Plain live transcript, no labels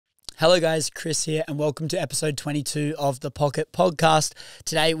Hello guys, Chris here and welcome to episode 22 of the Pocket Podcast.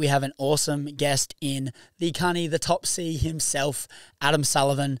 Today we have an awesome guest in the Cunnie, the top C himself, Adam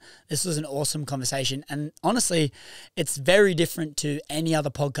Sullivan. This was an awesome conversation and honestly, it's very different to any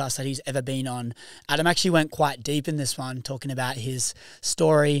other podcast that he's ever been on. Adam actually went quite deep in this one, talking about his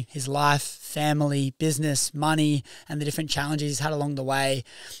story, his life, family, business, money, and the different challenges he's had along the way.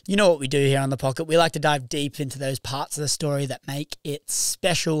 You know what we do here on the Pocket. We like to dive deep into those parts of the story that make it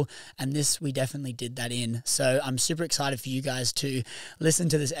special. And this, we definitely did that in. So I'm super excited for you guys to listen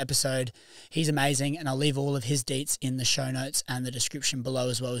to this episode. He's amazing, and I'll leave all of his deets in the show notes and the description below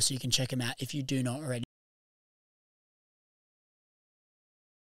as well, so you can check him out if you do not already.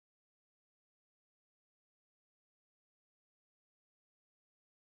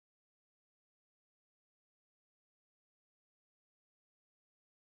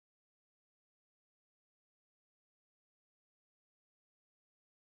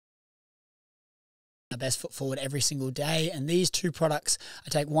 My best foot forward every single day, and these two products, I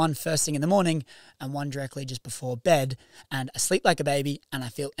take one first thing in the morning and one directly just before bed, and I sleep like a baby and I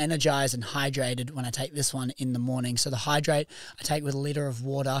feel energized and hydrated when I take this one in the morning. So the Hydrate I take with a liter of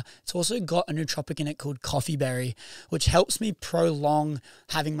water. It's also got a nootropic in it called coffee berry, which helps me prolong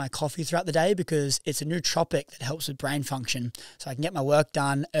having my coffee throughout the day because it's a nootropic that helps with brain function, so I can get my work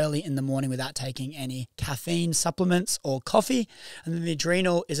done early in the morning without taking any caffeine supplements or coffee. And then the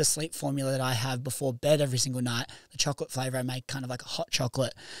Adrenal is a sleep formula that I have before bed every single night. The chocolate flavor I make kind of like a hot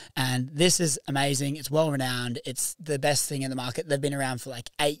chocolate, and this is amazing. It's well renowned. It's the best thing in the market. They've been around for like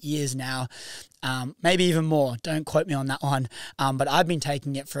 8 years now, maybe even more. Don't quote me on that one, but I've been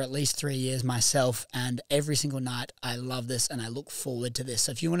taking it for at least 3 years myself, and every single night I love this and I look forward to this.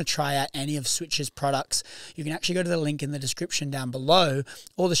 So if you want to try out any of Switch's products, you can actually go to the link in the description down below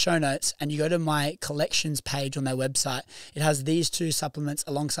or the show notes, and you go to my collections page on their website. It has these two supplements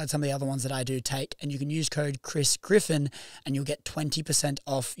alongside some of the other ones that I do take, and you can use code Chris Griffin and you'll get 20%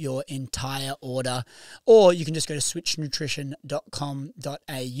 off your entire order. Or you can just go to switchnutrition.com.au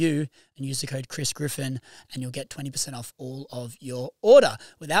and use the code Chris Griffin and you'll get 20% off all of your order.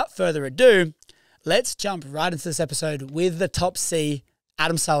 Without further ado, let's jump right into this episode with the top C,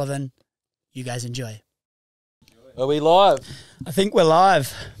 Adam Sullivan. You guys enjoy. Are we live? I think we're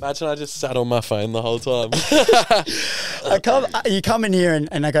live. Imagine I just sat on my phone the whole time. You come in here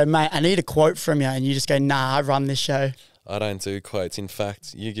and I go, mate, I need a quote from you. And you just go, nah, I run this show. I don't do quotes. In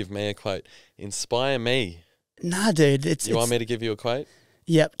fact, you give me a quote. Inspire me. Nah, dude. You want me to give you a quote?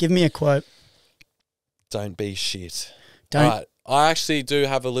 Yep, give me a quote. Don't be shit. Don't. Right. I actually do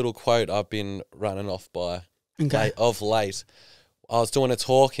have a little quote I've been running off by of late. I was doing a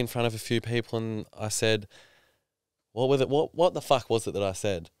talk in front of a few people and I said, what the fuck was it that I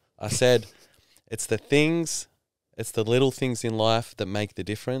said? I said, it's the little things in life that make the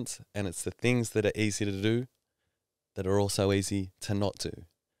difference, and it's the things that are easy to do that are also easy to not do.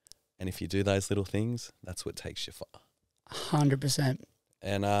 And if you do those little things, that's what takes you far. 100%.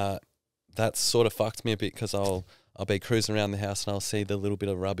 And that sort of fucked me a bit because I'll be cruising around the house and I'll see the little bit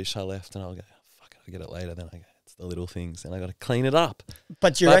of rubbish I left and I'll go, fuck it, I'll get it later. Then I go, it's the little things and I got to clean it up.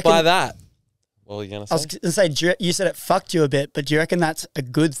 But you reckon by that, what were you going to say? I was going to say, you said it fucked you a bit, but do you reckon that's a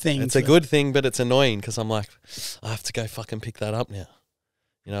good thing? It's a good thing, but it's annoying because I'm like, I have to go fucking pick that up now.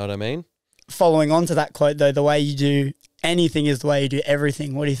 You know what I mean? Following on to that quote, though, the way you do anything is the way you do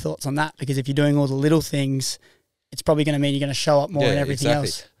everything. What are your thoughts on that? Because if you're doing all the little things, it's probably going to mean you're going to show up more in everything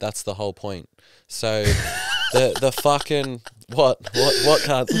else. That's the whole point. So the fucking what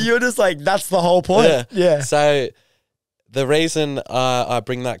can't you're just like, that's the whole point. Yeah. So the reason I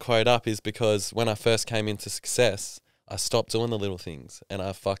bring that quote up is because when I first came into success, I stopped doing the little things and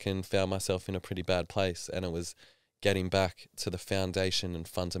I fucking found myself in a pretty bad place, and it was getting back to the foundation and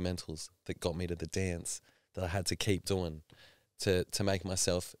fundamentals that got me to the dance that I had to keep doing to make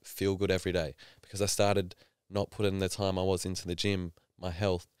myself feel good every day, because I started not putting the time I was into the gym, my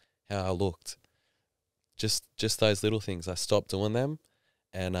health, how I looked, just those little things. I stopped doing them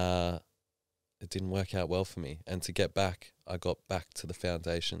and it didn't work out well for me. And to get back, I got back to the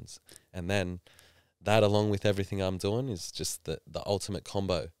foundations. And then that, along with everything I'm doing, is just the ultimate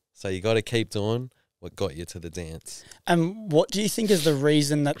combo. So you got to keep doing what got you to the dance. And what do you think is the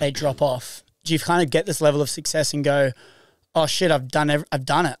reason that they drop off? Do you kind of get this level of success and go, oh shit, I've done it.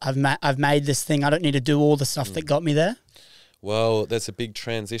 I've made this thing. I don't need to do all the stuff that got me there? Well, there's a big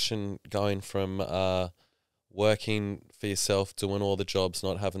transition going from working for yourself, doing all the jobs,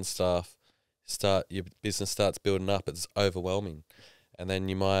 not having staff. Your business starts building up. It's overwhelming. And then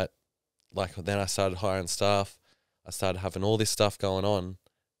you might, then I started hiring staff. I started having all this stuff going on,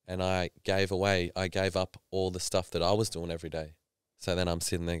 and I gave up all the stuff that I was doing every day. So then I'm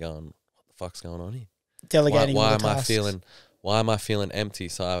sitting there going, what the fuck's going on here? Delegating why all am the tasks. why am I feeling empty?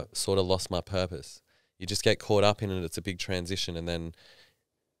 So I sort of lost my purpose. You just get caught up in it. It's a big transition, and then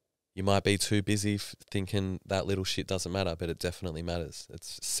you might be too busy thinking that little shit doesn't matter, but it definitely matters. It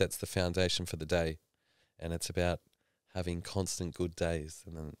sets the foundation for the day, and it's about having constant good days,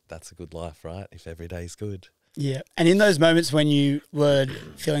 and then that's a good life, right? If every day's good. Yeah. And in those moments when you were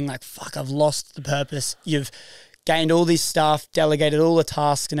feeling like, fuck, I've lost the purpose, you've gained all this stuff, delegated all the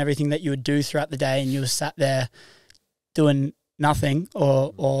tasks and everything that you would do throughout the day, and you were sat there doing nothing,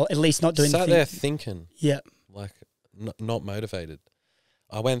 or at least not doing Sat there thinking. Yeah. Like, not motivated.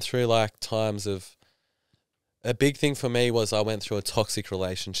 I went through like times of, a big thing for me was I went through a toxic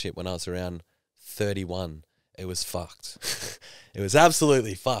relationship when I was around 31. It was fucked. It was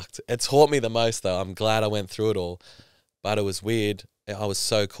absolutely fucked. It taught me the most though. I'm glad I went through it all, but it was weird. I was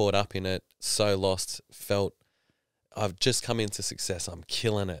so caught up in it, so lost, felt I've just come into success. I'm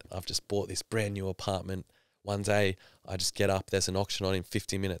killing it. I've just bought this brand new apartment. One day I just get up, there's an auction on in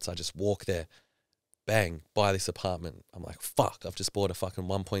 50 minutes. I just walk there, bang, buy this apartment. I'm like, fuck, I've just bought a fucking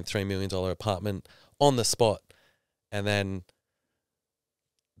 $1.3 million apartment on the spot. And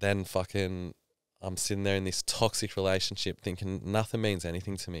then fucking I'm sitting there in this toxic relationship thinking nothing means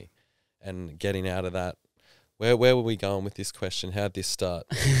anything to me, and getting out of that. Where were we going with this question? How'd this start?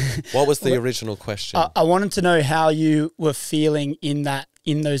 What was the original question? I wanted to know how you were feeling in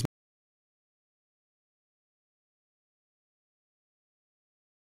those.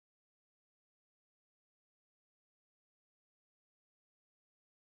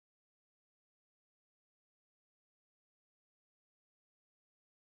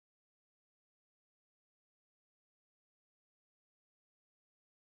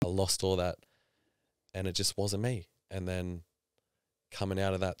 I lost all that, and it just wasn't me. And then coming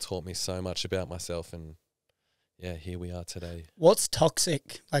out of that taught me so much about myself, and yeah, here we are today. What's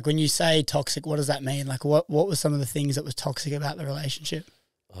toxic? Like when you say toxic, what does that mean? Like what were some of the things that was toxic about the relationship?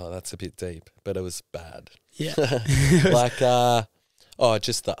 Oh, that's a bit deep, but it was bad. Yeah. Like,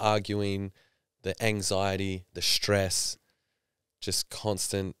 just the arguing, the anxiety, the stress, just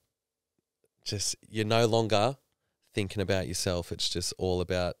constant, you're no longer thinking about yourself. It's just all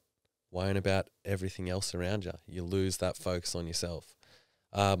about worrying about everything else around you. You lose that focus on yourself.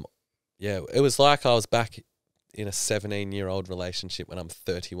 It was like I was back in a 17-year-old relationship when I'm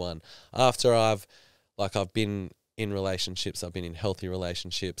 31. After I've been in relationships, I've been in healthy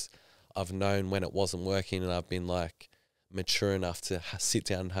relationships, I've known when it wasn't working, and I've been like mature enough to sit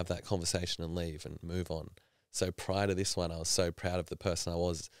down and have that conversation and leave and move on. So prior to this one, I was so proud of the person I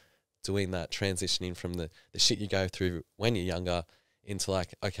was, doing that, transitioning from the shit you go through when you're younger into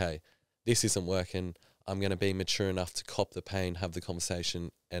like, okay, this isn't working. I'm going to be mature enough to cop the pain, have the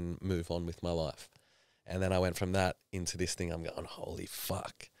conversation, and move on with my life. And then I went from that into this thing. I'm going, holy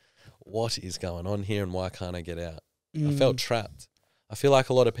fuck, what is going on here, and why can't I get out? I felt trapped. I feel like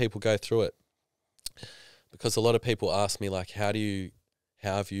a lot of people go through it, because a lot of people ask me like, how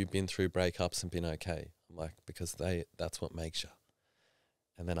have you been through breakups and been okay? I'm like, because that's what makes you.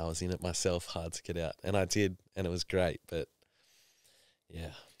 And then I was in it myself, hard to get out. And I did, and it was great, but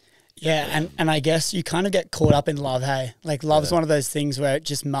yeah. Yeah, and I guess you kind of get caught up in love, hey? Like love's one of those things where it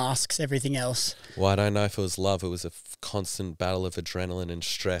just masks everything else. Well, I don't know if it was love. It was a constant battle of adrenaline and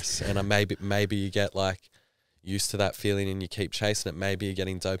stress. And maybe you get like used to that feeling and you keep chasing it. Maybe you're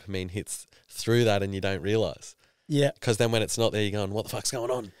getting dopamine hits through that and you don't realise. Yeah. Because then when it's not there, you're going, what the fuck's going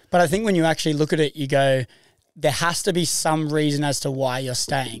on? But I think when you actually look at it, you go, there has to be some reason as to why you're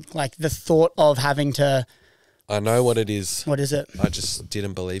staying. Like the thought of having to... I know what it is. What is it? I just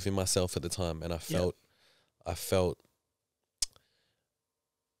didn't believe in myself at the time, and I felt like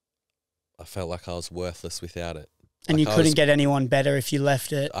I was worthless without it. And like you couldn't get anyone better if you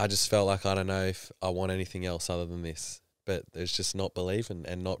left it. I just felt like I don't know if I want anything else other than this. But there's just not believing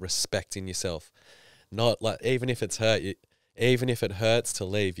and not respecting yourself. Not like even if it hurts to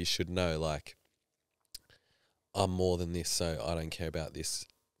leave, you should know like I'm more than this, so I don't care about this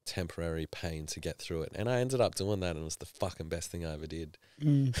temporary pain to get through it. And I ended up doing that, and it was the fucking best thing I ever did.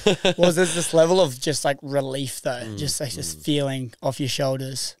 Was there this level of just like relief though, just feeling off your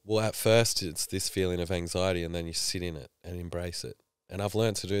shoulders? Well, at first it's this feeling of anxiety, and then you sit in it and embrace it. And I've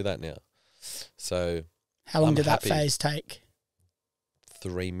learned to do that now. So how long did that phase take?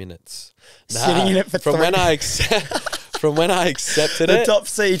 3 minutes. Sitting in it for from 3 when From when I accepted the top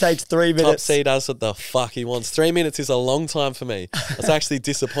C takes 3 minutes. Top C does what the fuck he wants. 3 minutes is a long time for me. I was actually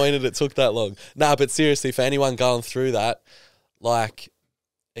disappointed it took that long. But seriously, for anyone going through that, like,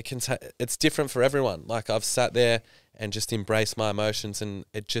 it's different for everyone. Like, I've sat there and just embraced my emotions, and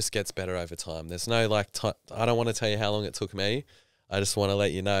it just gets better over time. There's no, like, I don't want to tell you how long it took me. I just want to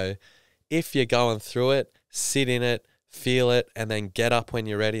let you know, if you're going through it, sit in it, feel it, and then get up when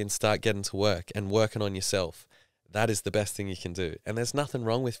you're ready and start getting to work and working on yourself. That is the best thing you can do. And there's nothing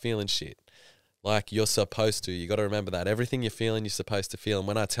wrong with feeling shit. Like, you're supposed to. You got to remember that. Everything you're feeling, you're supposed to feel. And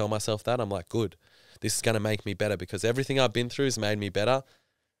when I tell myself that, I'm like, good. This is going to make me better, because everything I've been through has made me better.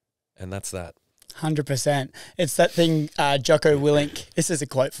 And that's that. 100%. It's that thing, Jocko Willink, this is a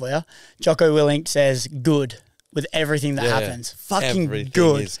quote for you. Jocko Willink says, good with everything that happens. Fucking everything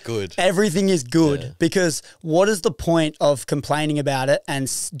good. Is good. Everything is good. Yeah. Because what is the point of complaining about it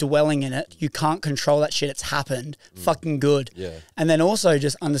and dwelling in it? You can't control that shit. It's happened. Fucking good. Yeah. And then also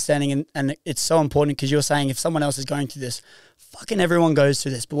just understanding, and it's so important, because you're saying if someone else is going through this, fucking everyone goes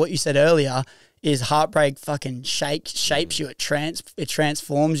through this. But what you said earlier is heartbreak fucking shapes you. It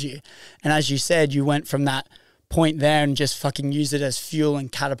transforms you. And as you said, you went from that point there and just fucking used it as fuel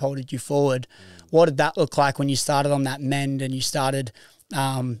and catapulted you forward. What did that look like when you started on that mend and you started,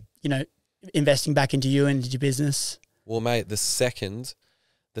 investing back into you and into your business? Well, mate, the second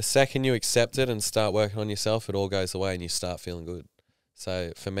you accept it and start working on yourself, it all goes away and you start feeling good.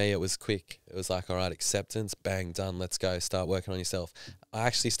 So for me, it was quick. It was like, all right, acceptance, bang, done, let's go, start working on yourself. I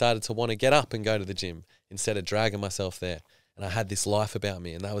actually started to want to get up and go to the gym instead of dragging myself there. And I had this life about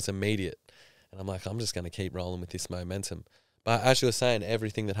me, and that was immediate. And I'm like, I'm just going to keep rolling with this momentum. But as you were saying,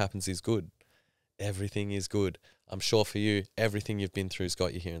 everything that happens is good. Everything is good. I'm sure for you, everything you've been through has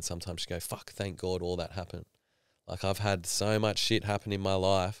got you here. And sometimes you go, fuck, thank God all that happened. Like, I've had so much shit happen in my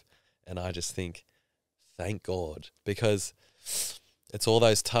life, and I just think, thank God, because it's all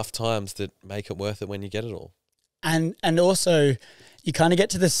those tough times that make it worth it when you get it all. And also, you kind of get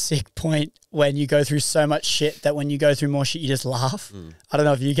to the sick point when you go through so much shit that when you go through more shit, you just laugh. I don't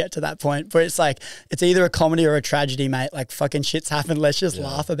know if you get to that point, but it's like, it's either a comedy or a tragedy, mate. Like, fucking shit's happened. Let's just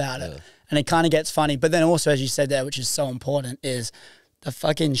laugh about it. And it kind of gets funny. But then also, as you said there, which is so important, is the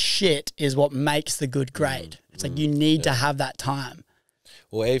fucking shit is what makes the good great. It's like, you need to have that time.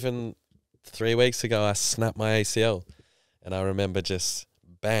 Well, even 3 weeks ago, I snapped my ACL. And I remember just,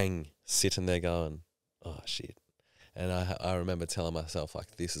 bang, sitting there going, oh, shit. And I remember telling myself,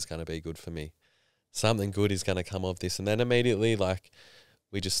 like, this is going to be good for me. Something good is going to come of this. And then immediately, like,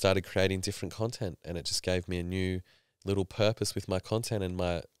 we just started creating different content. And it just gave me a new little purpose with my content, and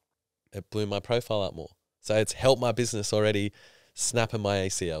it blew my profile up more. So it's helped my business already, snapping my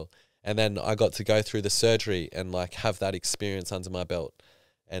ACL. And then I got to go through the surgery and, like, have that experience under my belt.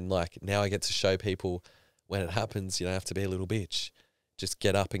 And, like, now I get to show people, when it happens, you don't have to be a little bitch. Just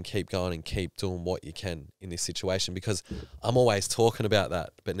get up and keep going and keep doing what you can in this situation, because I'm always talking about that.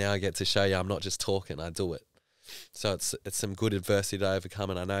 But now I get to show you I'm not just talking, I do it. So it's some good adversity to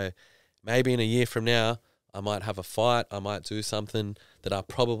overcome. And I know maybe in a year from now, I might have a fight. I might do something that I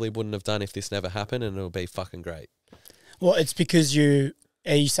probably wouldn't have done if this never happened, and it'll be fucking great. Well, it's because are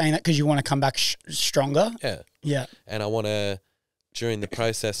you saying that because you want to come back stronger? Yeah. Yeah. And I want to, during the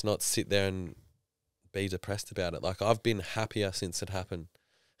process, not sit there and be depressed about it. Like, I've been happier since it happened.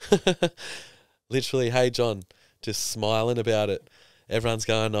 Literally, hey John, just smiling about it. Everyone's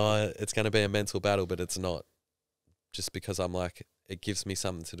going, oh, it's going to be a mental battle, but it's not. Just because I'm like, it gives me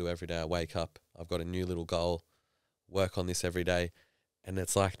something to do every day. I wake up, I've got a new little goal, work on this every day. And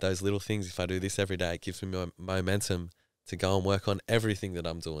it's like those little things, if I do this every day, it gives me momentum to go and work on everything that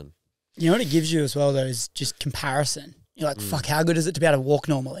I'm doing. You know what it gives you as well, though, is just comparison. You're like, fuck, how good is it to be able to walk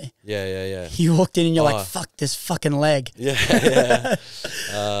normally? Yeah. You walked in and you're like, fuck this fucking leg. Yeah.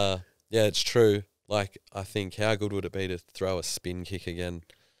 Yeah, it's true. Like, I think, how good would it be to throw a spin kick again?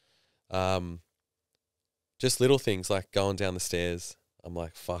 Just little things like going down the stairs. I'm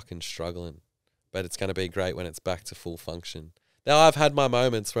like fucking struggling. But it's going to be great when it's back to full function. Now, I've had my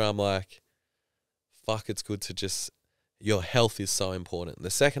moments where I'm like, fuck, it's good to just, your health is so important. The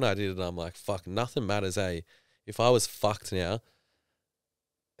second I did it, I'm like, fuck, nothing matters, eh? If I was fucked now,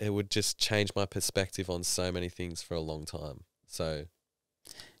 it would just change my perspective on so many things for a long time. So,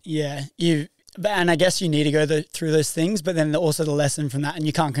 yeah, and I guess you need to go through those things, but then also the lesson from that, and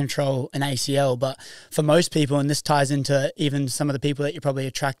you can't control an ACL, but for most people, and this ties into even some of the people that you're probably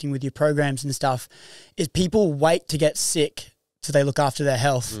attracting with your programs and stuff, is people wait to get sick so they look after their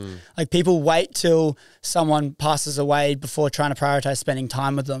health. Like, people wait till someone passes away before trying to prioritize spending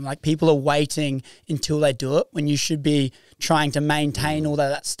time with them. Like, people are waiting until they do it when you should be trying to maintain all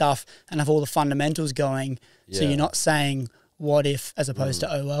that stuff and have all the fundamentals going. Yeah. So you're not saying what if as opposed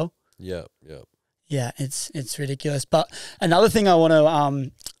to oh well. Yeah. Yeah, it's ridiculous. But another thing I want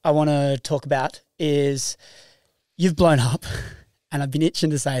to talk about is you've blown up, and I've been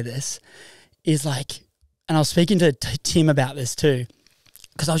itching to say this, is like, and I was speaking to Tim about this too,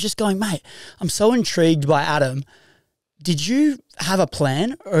 because I was just going, mate, I'm so intrigued by Adam Did you have a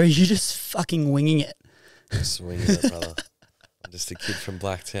plan or are you just fucking winging it? Just winging it, brother. I'm just a kid from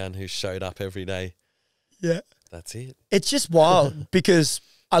Blacktown who showed up every day. Yeah. That's it. It's just wild because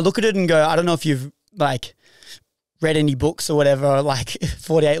I look at it and go, I don't know if you've like read any books or whatever, like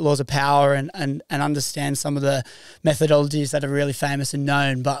 48 Laws of Power and understand some of the methodologies that are really famous and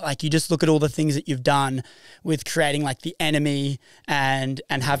known. But like you just look at all the things that you've done with creating like the enemy and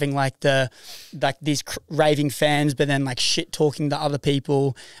having like these raving fans, but then like shit talking to other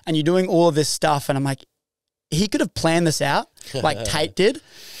people, and you're doing all of this stuff. And I'm like, he could have planned this out like Tate did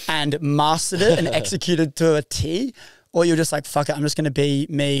and mastered it and executed to a T. Or you're just like, fuck it, I'm just going to be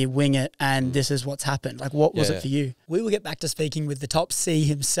me, wing it, and this is what's happened. Like, what was it for you? We will get back to speaking with the top C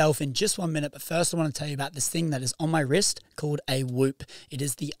himself in just 1 minute, but first I want to tell you about this thing that is on my wrist called a Whoop. It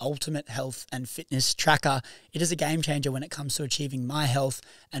is the ultimate health and fitness tracker. It is a game changer when it comes to achieving my health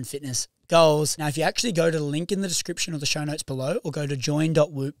and fitness goals. Now, if you actually go to the link in the description or the show notes below or go to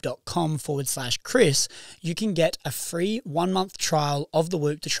join.whoop.com/Chris, you can get a free 1 month trial of the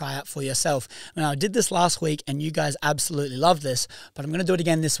Whoop to try out for yourself. Now, I did this last week and you guys absolutely loved this, but I'm going to do it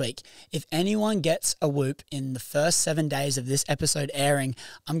again this week. If anyone gets a Whoop in the first 7 days of this episode airing,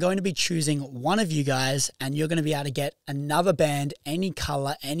 I'm going to be choosing one of you guys and you're going to be able to get another band, any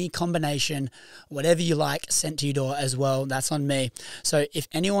color, any combination, whatever you like, sent to your door as well. That's on me. So if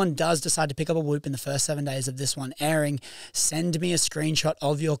anyone does decide to pick up a Whoop in the first 7 days of this one airing, send me a screenshot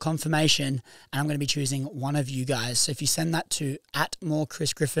of your confirmation and I'm going to be choosing one of you guys. So if you send that to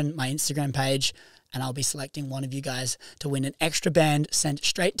 @morechrisgriffin, my Instagram page, and I'll be selecting one of you guys to win an extra band sent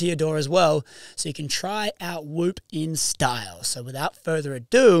straight to your door as well, so you can try out Whoop in style. So without further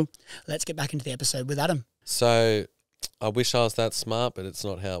ado, let's get back into the episode with Adam. So I wish I was that smart, but it's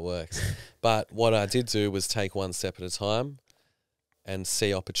not how it works. But what I did do was take one step at a time and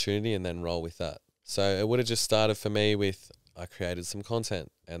see opportunity and then roll with that. So it would have just started for me with, I created some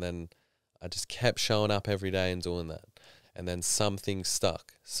content and then I just kept showing up every day and doing that. And then some things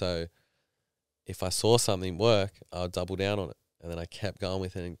stuck. So if I saw something work, I would double down on it. And then I kept going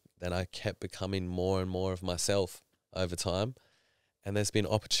with it and then I kept becoming more and more of myself over time. And there's been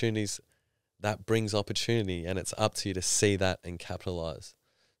opportunities that brings opportunity and it's up to you to see that and capitalize.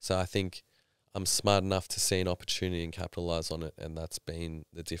 So I think I'm smart enough to see an opportunity and capitalize on it, and that's been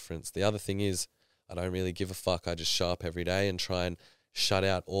the difference. The other thing is I don't really give a fuck. I just show up every day and try and shut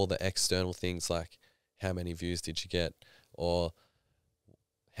out all the external things like how many views did you get or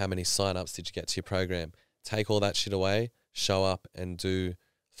how many sign-ups did you get to your program. Take all that shit away, show up and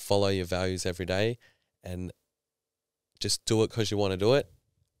follow your values every day and just do it because you want to do it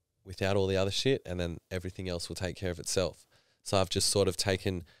without all the other shit, and then everything else will take care of itself. So I've just sort of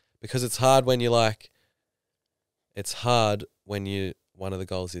taken... Because it's hard when one of the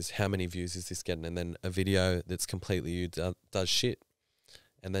goals is how many views is this getting, and then a video that's completely you does shit.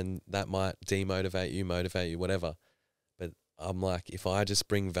 And then that might demotivate you, motivate you, whatever. But I'm like, if I just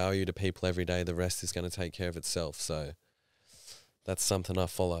bring value to people every day, the rest is going to take care of itself. So that's something I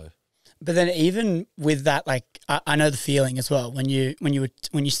follow. But then even with that, like I know the feeling as well when you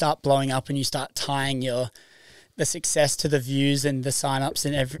start blowing up and you start tying the success to the views and the signups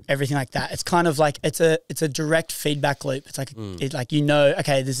and everything like that. It's kind of like it's a direct feedback loop. It's like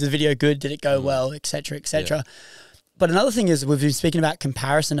okay, this is a video good, did it go well, etc., etc. Yeah. But another thing is we've been speaking about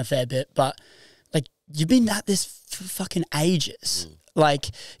comparison a fair bit, but like you've been at this for fucking ages. Like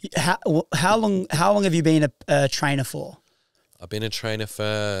how long have you been a trainer for? I've been a trainer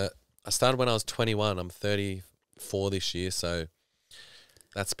I started when I was 21. I'm 34 this year, so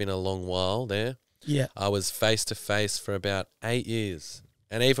that's been a long while there. Yeah. I was face-to-face for about 8 years.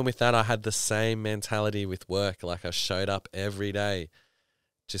 And even with that, I had the same mentality with work. Like I showed up every day,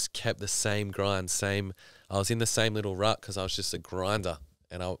 just kept the same grind, I was in the same little rut because I was just a grinder.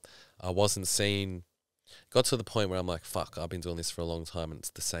 And I wasn't got to the point where I'm like, fuck, I've been doing this for a long time and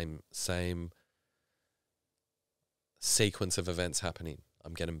it's the same sequence of events happening.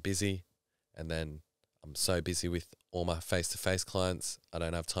 I'm getting busy and then I'm so busy with all my face-to-face clients, I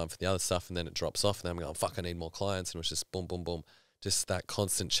don't have time for the other stuff, and then it drops off, and then I'm going, fuck, I need more clients, and it was just boom, boom, boom, just that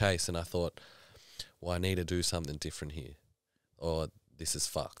constant chase, and I thought, well, I need to do something different here, or this is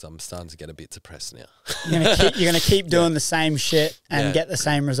fucked. I'm starting to get a bit depressed now. You're gonna keep doing the same shit and get the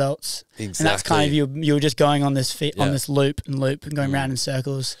same results. Exactly. And that's kind of you're just going on this on this loop and going round in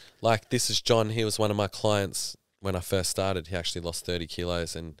circles. Like this is John. He was one of my clients when I first started. He actually lost 30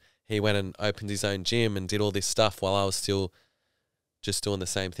 kilos and he went and opened his own gym and did all this stuff while I was still just doing the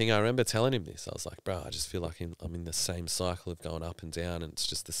same thing. I remember telling him this. I was like, bro, I just feel like I'm in the same cycle of going up and down, and it's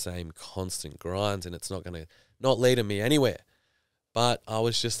just the same constant grind, and it's not leading me anywhere. But I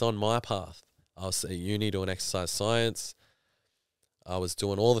was just on my path. I was at uni doing exercise science. I was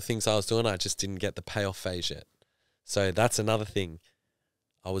doing all the things I was doing. I just didn't get the payoff phase yet. So that's another thing.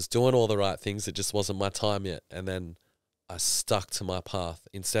 I was doing all the right things. It just wasn't my time yet. And then I stuck to my path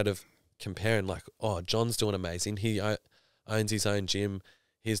instead of comparing like, oh, John's doing amazing. He owns his own gym.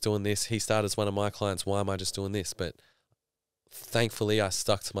 He's doing this. He started as one of my clients. Why am I just doing this? But thankfully I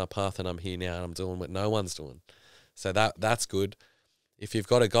stuck to my path and I'm here now and I'm doing what no one's doing. So that's good. If you've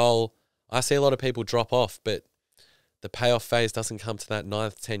got a goal, I see a lot of people drop off, but the payoff phase doesn't come to that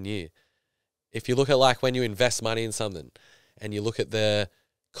 9th, 10th year. If you look at like when you invest money in something and you look at the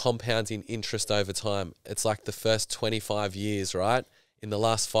compounding interest over time, it's like the first 25 years, right? In the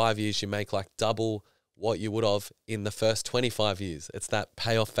last 5 years, you make like double what you would have in the first 25 years. It's that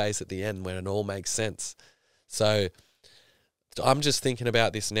payoff phase at the end when it all makes sense. So I'm just thinking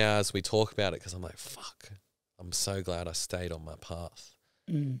about this now as we talk about it because I'm like, fuck, I'm so glad I stayed on my path.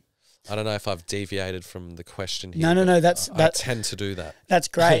 I don't know if I've deviated from the question here. No. I tend to do that. That's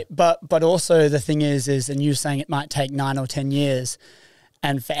great. but also the thing is, and you're saying it might take 9 or 10 years.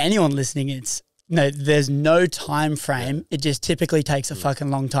 And for anyone listening, there's no time frame. Yeah. It just typically takes a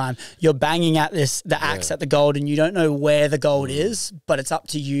fucking long time. You're banging at the axe at the gold and you don't know where the gold is, but it's up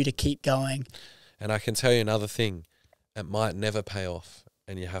to you to keep going. And I can tell you another thing. It might never pay off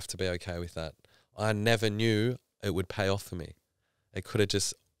and you have to be okay with that. I never knew it would pay off for me. It could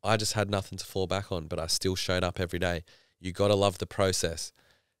have I just had nothing to fall back on, but I still showed up every day. You got to love the process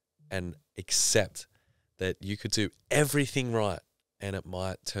and accept that you could do everything right and it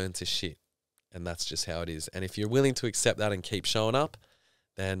might turn to shit. And that's just how it is. And if you're willing to accept that and keep showing up,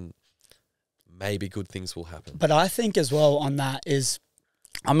 then maybe good things will happen. But I think as well on that is,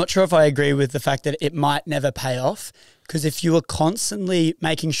 I'm not sure if I agree with the fact that it might never pay off, because if you are constantly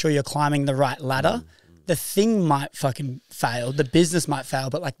making sure you're climbing the right ladder, the thing might fucking fail, the business might fail,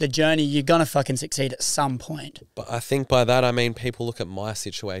 but like the journey, you're going to fucking succeed at some point. But I think by that, I mean, people look at my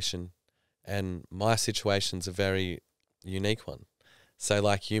situation and my situation's a very unique one. So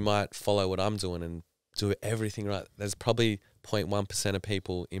like you might follow what I'm doing and do everything right. There's probably 0.1% of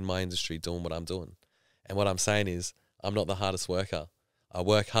people in my industry doing what I'm doing. And what I'm saying is I'm not the hardest worker. I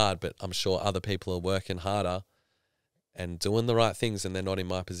work hard, but I'm sure other people are working harder and doing the right things and they're not in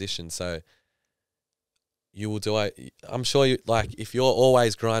my position. So you will do it. I'm sure you like if you're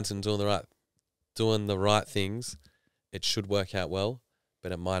always grinding and doing the right things, it should work out well,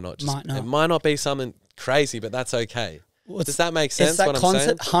 but it might not. It might not be something crazy, but that's okay. Well, does that make sense? It's that what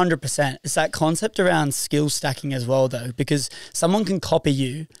concept, I'm saying? 100%. It's that concept around skill stacking as well, though, because someone can copy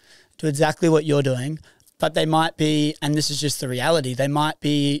you, do exactly what you're doing, but they might be, and this is just the reality, they might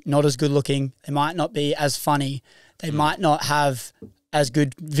be not as good looking, they might not be as funny, they might not have as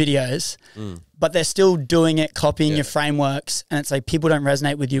good videos, but they're still doing it, copying your frameworks, and it's like people don't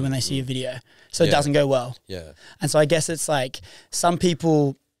resonate with you when they see your video, so it doesn't go well. Yeah. And so I guess it's like some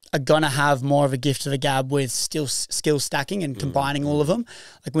people are going to have more of a gift of the gab with still skill stacking and combining all of them.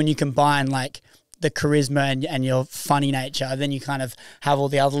 Like when you combine like the charisma and your funny nature, then you kind of have all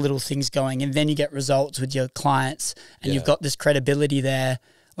the other little things going and then you get results with your clients and you've got this credibility there.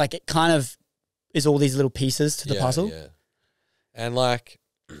 Like it kind of is all these little pieces to the puzzle. Yeah. And like,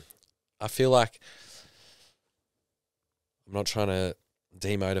 I feel like I'm not trying to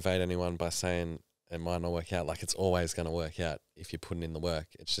demotivate anyone by saying it might not work out. Like it's always going to work out if you're putting in the work.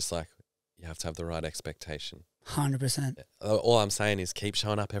 It's just like you have to have the right expectation. 100%. All I'm saying is keep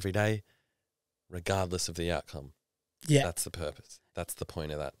showing up every day, regardless of the outcome. Yeah, that's the purpose. That's the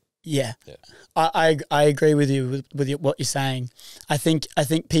point of that. Yeah, I agree with you with what you're saying. I think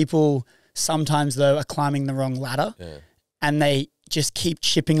people sometimes though are climbing the wrong ladder, and they just keep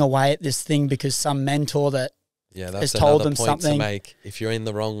chipping away at this thing because some mentor that has told them something. To make. If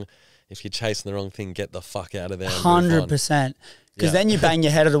you're chasing the wrong thing, get the fuck out of there. 100%. Because then you bang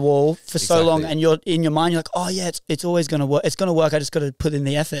your head at the wall for so long and you're in your mind, you're like, oh yeah, it's always going to work. It's going to work. I just got to put in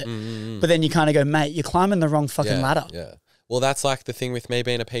the effort. But then you kind of go, mate, you're climbing the wrong fucking ladder. Yeah. Well, that's like the thing with me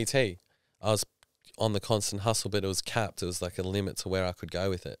being a PT. I was on the constant hustle, but it was capped. It was like a limit to where I could go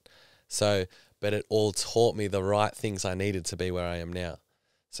with it. So, but it all taught me the right things I needed to be where I am now.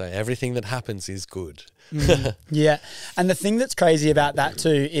 So everything that happens is good. Yeah. And the thing that's crazy about that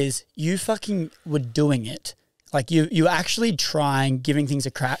too is you fucking were doing it. Like you actually trying, giving things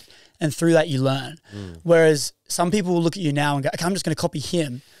a crack, and through that you learn. Whereas some people will look at you now and go, okay, I'm just going to copy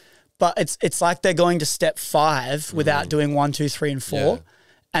him. But it's like they're going to step 5 without doing 1, 2, 3, and 4. Yeah.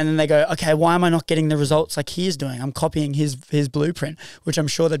 And then they go, okay, why am I not getting the results like he is doing? I'm copying his blueprint, which I'm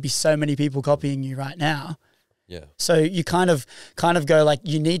sure there'd be so many people copying you right now. Yeah. So you kind of go like,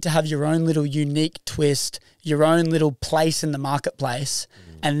 you need to have your own little unique twist, your own little place in the marketplace,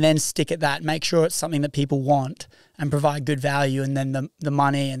 and then stick at that. Make sure it's something that people want and provide good value, and then the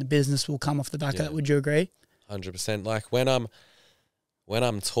money and the business will come off the back of that. Would you agree? 100%. Like when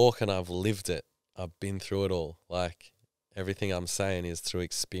I'm talking, I've lived it. I've been through it all. Like everything I'm saying is through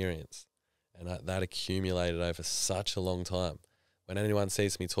experience, and that accumulated over such a long time. When anyone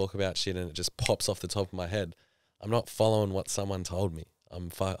sees me talk about shit and it just pops off the top of my head, I'm not following what someone told me.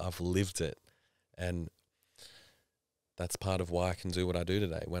 I've lived it, and that's part of why I can do what I do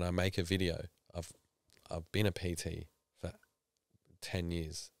today. When I make a video, I've been a PT for 10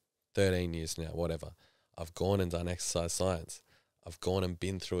 years, 13 years now, whatever. I've gone and done exercise science. I've gone and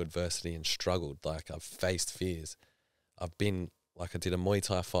been through adversity and struggled. Like I've faced fears. I've been like, I did a Muay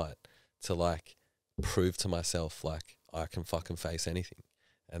Thai fight to like prove to myself like I can fucking face anything.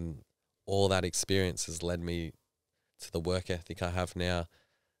 And all that experience has led me to the work ethic I have now,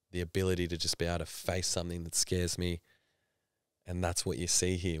 the ability to just be able to face something that scares me. And that's what you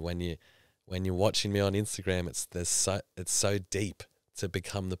see here when you're watching me on Instagram. It's so deep to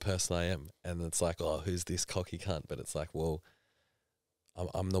become the person I am, and it's like, oh, who's this cocky cunt? But it's like, well,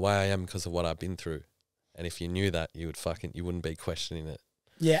 I'm the way I am because of what I've been through. And if you knew that, you wouldn't be questioning it.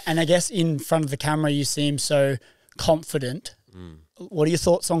 Yeah, and I guess in front of the camera you seem so confident. What are your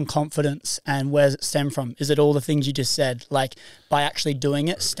thoughts on confidence, and where does it stem from? Is it all the things you just said, like by actually doing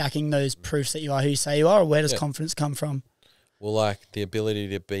it, stacking those proofs that you are who you say you are, or where does confidence come from? Well, like the ability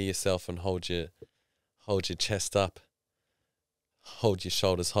to be yourself and hold your chest up, hold your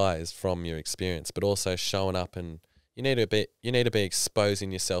shoulders high is from your experience, but also showing up, and you need to be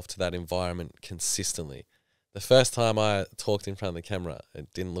exposing yourself to that environment consistently. The first time I talked in front of the camera,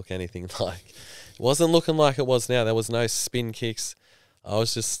 it didn't look anything like, it wasn't looking like it was now. There was no spin kicks.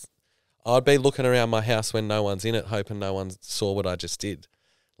 I'd be looking around my house when no one's in it, hoping no one saw what I just did.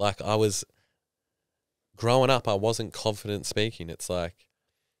 Like growing up, I wasn't confident speaking. It's like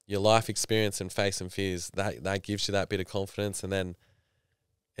your life experience and facing fears, that gives you that bit of confidence, and then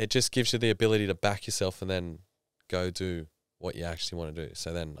it just gives you the ability to back yourself and then go do what you actually want to do.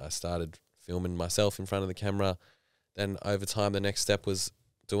 So then I started filming myself in front of the camera. Then over time, the next step was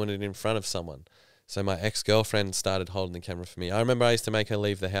doing it in front of someone. So my ex-girlfriend started holding the camera for me. I remember I used to make her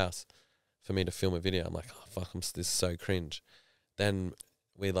leave the house for me to film a video. I'm like, oh, fuck, this is so cringe. Then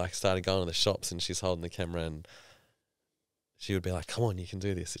we like started going to the shops and she's holding the camera, and she would be like, come on, you can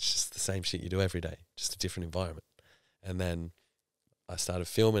do this. It's just the same shit you do every day, just a different environment. And then I started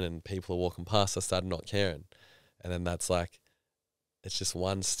filming and people are walking past. I started not caring. And then that's like, it's just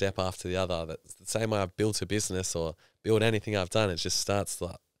one step after the other. That's the same way I've built a business or built anything I've done. It just starts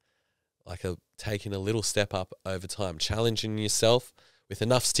like taking a little step up over time, challenging yourself with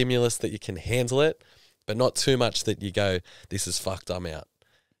enough stimulus that you can handle it, but not too much that you go, this is fucked, I'm out.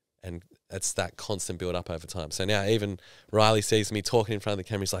 And it's that constant build up over time. So now even Riley sees me talking in front of the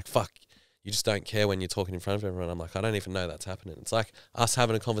camera. He's like, fuck, you just don't care when you're talking in front of everyone. I'm like, I don't even know that's happening. It's like us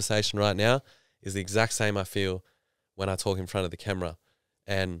having a conversation right now is the exact same I feel when I talk in front of the camera.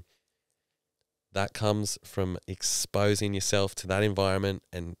 And that comes from exposing yourself to that environment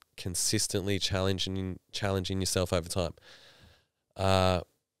and consistently challenging yourself over time.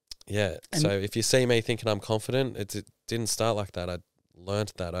 Yeah. So if you see me thinking I'm confident, it didn't start like that. I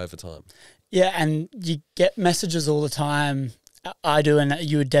learned that over time. Yeah, and you get messages all the time. I do, and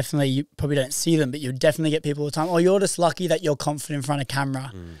you probably don't see them, but you would definitely get people all the time, oh, you're just lucky that you're confident in front of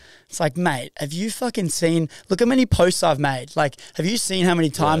camera. It's like, mate, have you fucking seen, look how many posts I've made. Like, have you seen how many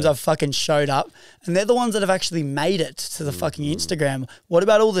times I've fucking showed up? And they're the ones that have actually made it to the fucking Instagram. What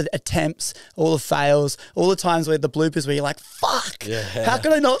about all the attempts, all the fails, all the times where the bloopers where you're like, fuck, how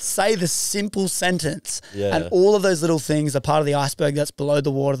can I not say the simple sentence? And all of those little things are part of the iceberg that's below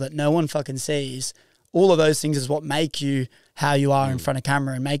the water that no one fucking sees. All of those things is what make you how you are in front of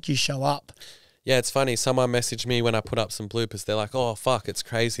camera and make you show up. Yeah, it's funny. Someone messaged me when I put up some bloopers. They're like, oh, fuck, it's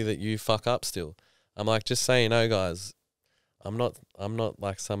crazy that you fuck up still. I'm like, just so you know, guys, I'm not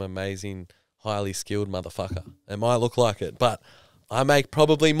like some amazing, highly skilled motherfucker. It might look like it, but I make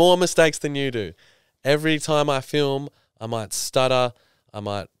probably more mistakes than you do. Every time I film, I might stutter.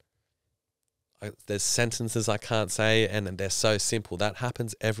 There's sentences I can't say, and they're so simple. That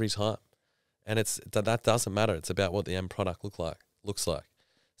happens every time. And that doesn't matter. It's about what the end product looks like.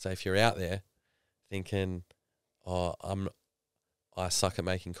 So if you're out there thinking, oh, I suck at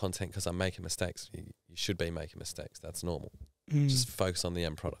making content because I'm making mistakes, you should be making mistakes. That's normal. Just focus on the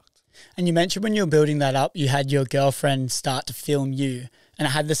end product. And you mentioned when you were building that up, you had your girlfriend start to film you, and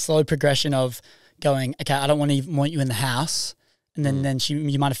it had this slow progression of going, okay, I don't want you in the house. And then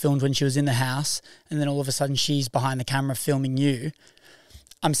you might have filmed when she was in the house, and then all of a sudden she's behind the camera filming you.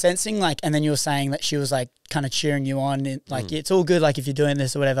 I'm sensing like, and then you were saying that she was like kind of cheering you on, and like it's all good, like if you're doing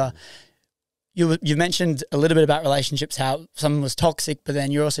this or whatever. You mentioned a little bit about relationships, how someone was toxic, but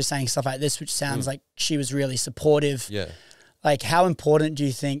then you're also saying stuff like this, which sounds like she was really supportive. Yeah. Like, how important do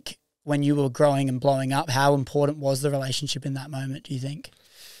you think when you were growing and blowing up? How important was the relationship in that moment? Do you think,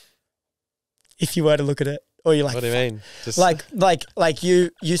 if you were to look at it, or you're like, what do you mean? Just like you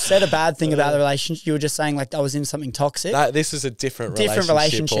said a bad thing about the relationship. You were just saying like I was in something toxic. This is a different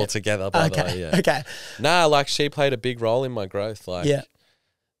relationship altogether. By the way, yeah. Okay. Nah, like she played a big role in my growth. Like,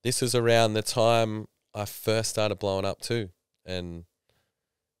 this was around the time I first started blowing up too, and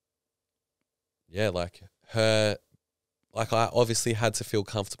yeah, like her, like I obviously had to feel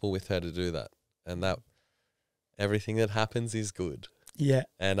comfortable with her to do that, and that everything that happens is good. Yeah.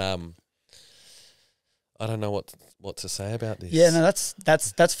 And I don't know what to say about this. Yeah, no,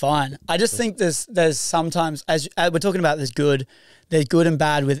 that's fine. I just think there's sometimes, as we're talking about, there's good and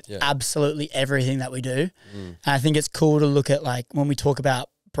bad with absolutely everything that we do. And I think it's cool to look at like when we talk about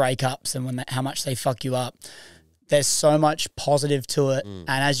breakups and how much they fuck you up. There's so much positive to it, and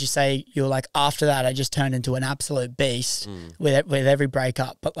as you say, you're like, after that, I just turned into an absolute beast with every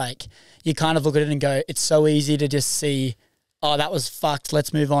breakup. But like, you kind of look at it and go, it's so easy to just see, oh, that was fucked,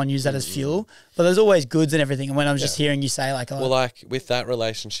 let's move on, use that as fuel. But there's always goods and everything. And when I was just hearing you say like, oh, well, like with that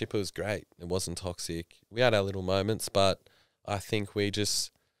relationship, it was great. It wasn't toxic. We had our little moments, but I think it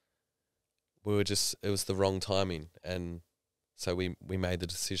was the wrong timing. And so we made the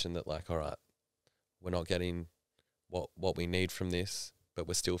decision that like, all right, we're not getting what we need from this, but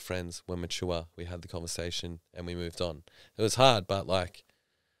we're still friends. We're mature. We had the conversation and we moved on. It was hard, but like,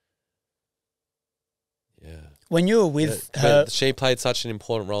 yeah. When you were with her, she played such an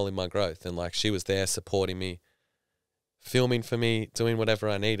important role in my growth, and like she was there supporting me, filming for me, doing whatever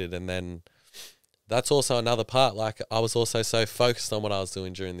I needed. And then that's also another part. Like I was also so focused on what I was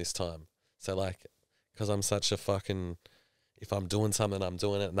doing during this time. So like, because I'm such a fucking, if I'm doing something, I'm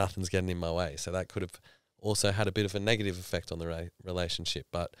doing it, nothing's getting in my way. So that could have also had a bit of a negative effect on the relationship,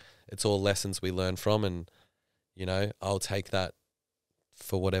 but it's all lessons we learn from, and you know, I'll take that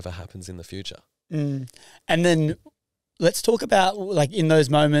for whatever happens in the future. And then let's talk about like in those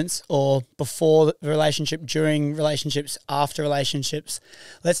moments or before the relationship, during relationships, after relationships.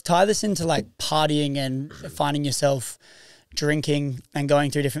 Let's tie this into like partying and finding yourself drinking and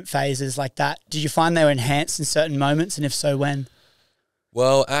going through different phases like that. Did you find they were enhanced in certain moments, and if so, when?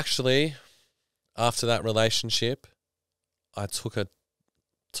 Well, actually, after that relationship, I took a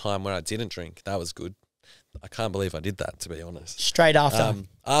time where I didn't drink. That was good. I can't believe I did that, to be honest. Straight after?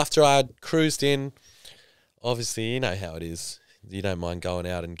 After I'd cruised in, obviously, you know how it is. You don't mind going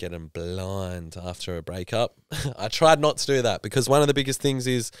out and getting blind after a breakup. I tried not to do that, because one of the biggest things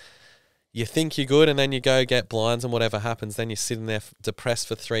is you think you're good and then you go get blinds, and whatever happens, then you're sitting there depressed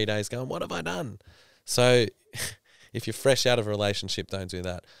for 3 days going, what have I done? So if you're fresh out of a relationship, don't do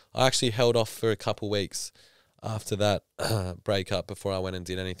that. I actually held off for a couple weeks after that breakup before I went and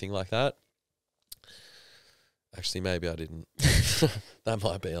did anything like that. Actually, maybe I didn't. That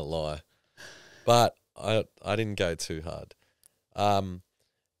might be a lie. But I didn't go too hard. And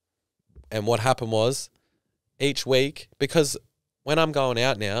what happened was, each week, because when I'm going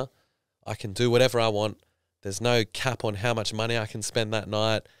out now, I can do whatever I want. There's no cap on how much money I can spend that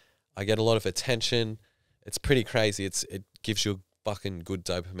night. I get a lot of attention. It's pretty crazy. It gives you a fucking good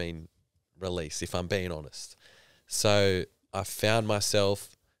dopamine release, if I'm being honest. So I found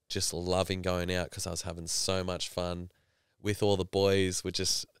myself just loving going out because I was having so much fun with all the boys.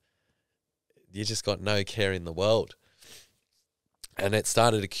 You just got no care in the world. And it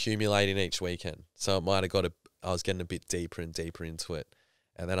started accumulating each weekend. So it might have I was getting a bit deeper and deeper into it.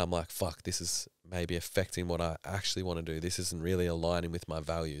 And then I'm like, fuck, this is maybe affecting what I actually want to do. This isn't really aligning with my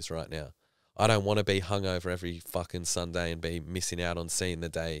values right now. I don't want to be hungover every fucking Sunday and be missing out on seeing the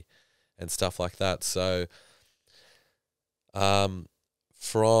day and stuff like that. So,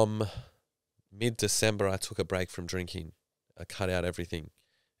 from mid-December, I took a break from drinking. I cut out everything,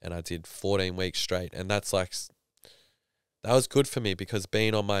 and I did 14 weeks straight. And that was good for me, because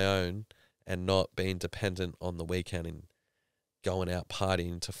being on my own and not being dependent on the weekend and going out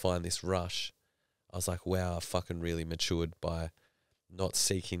partying to find this rush, I was like, wow, I fucking really matured by not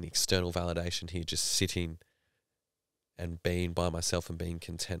seeking external validation here, just sitting and being by myself and being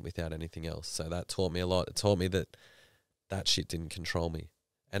content without anything else. So that taught me a lot. It taught me that shit didn't control me.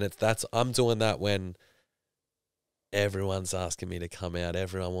 And I'm doing that when everyone's asking me to come out.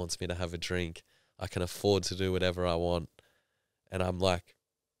 Everyone wants me to have a drink. I can afford to do whatever I want. And I'm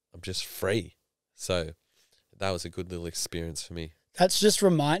just free. So that was a good little experience for me. That's just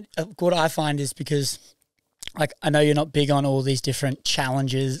what I find is, because like, I know you're not big on all these different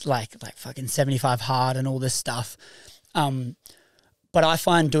challenges, like fucking 75 hard and all this stuff. But I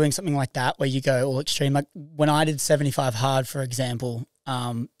find doing something like that where you go all extreme, like when I did 75 hard, for example,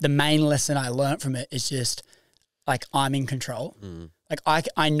 the main lesson I learned from it is just like, I'm in control. Like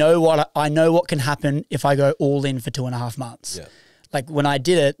I know what can happen if I go all in for 2.5 months. Yeah. Like when I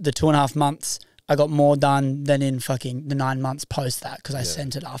did it, the 2.5 months, I got more done than in fucking the 9 months post that, because I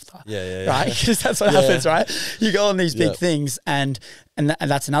sent it after. Right? Because that's what happens, right? You go on these big things and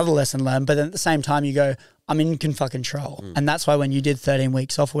that's another lesson learned. But then at the same time you go, I'm in fucking control. And that's why when you did 13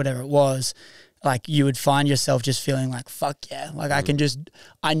 weeks off or whatever it was, like you would find yourself just feeling like, fuck yeah. Like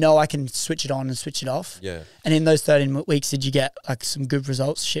I know I can switch it on and switch it off. Yeah. And in those 13 weeks, did you get like some good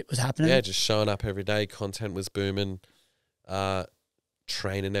results? Shit was happening? Yeah, just showing up every day. Content was booming.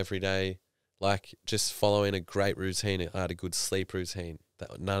 Training every day. Like just following a great routine. I had a good sleep routine.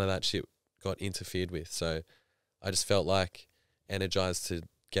 None of that shit got interfered with. So I just felt like energized to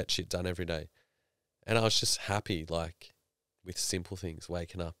get shit done every day. And I was just happy, like with simple things,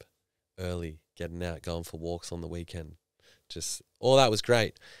 waking up early, getting out, going for walks on the weekend. Just all that was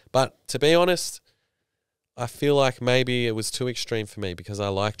great. But to be honest, I feel like maybe it was too extreme for me, because I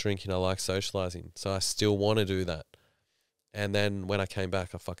like drinking, I like socializing. So I still want to do that. And then when I came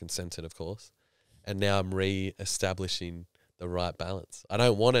back, I fucking sent it, of course. And now I'm re-establishing the right balance. I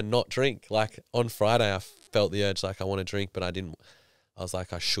don't want to not drink. Like on Friday, I felt the urge, like I want to drink, but I didn't. I was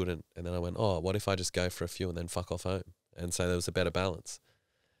like, I shouldn't. And then I went, oh, what if I just go for a few and then fuck off home? And so there was a better balance.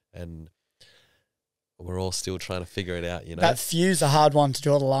 And we're all still trying to figure it out, you know? That few's a hard one to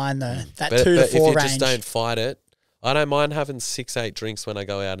draw the line, though. That but 2 to 4 if you range. just don't fight it, I don't mind having 6-8 drinks when I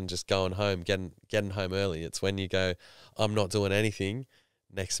go out and just going home, getting home early. It's when you go, I'm not doing anything,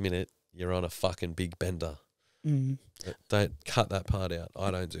 next minute you're on a fucking big bender. Don't cut that part out.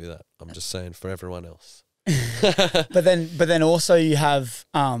 I don't do that. I'm just saying for everyone else. But then also you have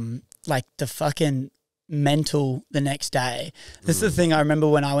like the fucking mental the next day. This is the thing I remember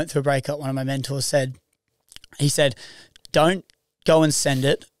when I went through a breakup, one of my mentors said, he said, don't go and send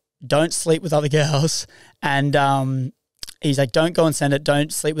it. Don't sleep with other girls. And he's like, don't go and send it.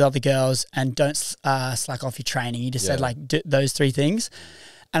 Don't sleep with other girls, and don't slack off your training. He just said like those 3 things.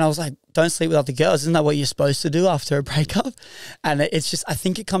 And I was like, don't sleep with other girls. Isn't that what you're supposed to do after a breakup? And it's just, I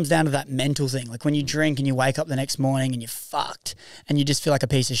think it comes down to that mental thing. Like when you drink and you wake up the next morning and you're fucked and you just feel like a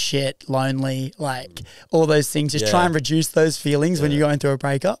piece of shit, lonely, like all those things. Just try and reduce those feelings when you're going through a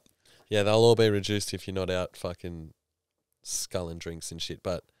breakup. Yeah, they'll all be reduced if you're not out fucking sculling drinks and shit.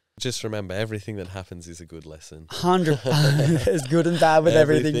 But just remember, everything that happens is a good lesson. 100%. There's good and bad with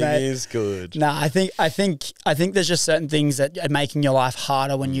everything, mate. Everything is good. No, I think there's just certain things that are making your life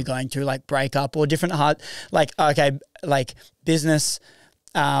harder when you're going through like breakup or different hard, like, okay, like business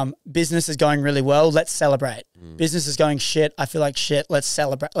is going really well. Let's celebrate. Business is going shit. I feel like shit. Let's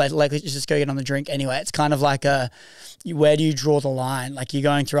celebrate. Like let's just go get on the drink anyway. It's kind of like where do you draw the line? Like you're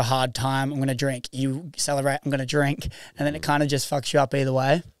going through a hard time. I'm going to drink. You celebrate. I'm going to drink. And then it kind of just fucks you up either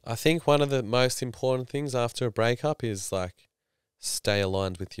way. I think one of the most important things after a breakup is like stay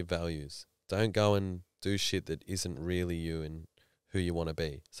aligned with your values. Don't go and do shit that isn't really you and who you want to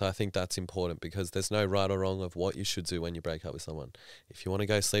be. So I think that's important, because there's no right or wrong of what you should do when you break up with someone. If you want to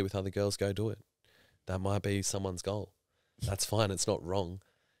go sleep with other girls, go do it. That might be someone's goal. That's fine. It's not wrong.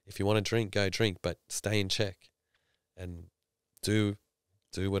 If you want to drink, go drink, but stay in check and do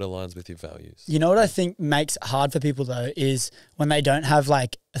what aligns with your values. You know what I think makes it hard for people though is when they don't have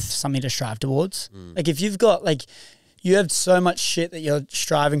like something to strive towards. Like if you've got like, you have so much shit that you're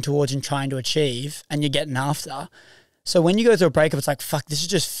striving towards and trying to achieve and you're getting after. So when you go through a breakup, it's like, fuck, this is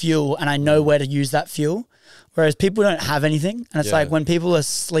just fuel and I know where to use that fuel. Whereas people don't have anything. And it's like when people are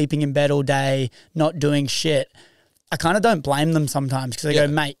sleeping in bed all day, not doing shit, I kind of don't blame them sometimes, because they go,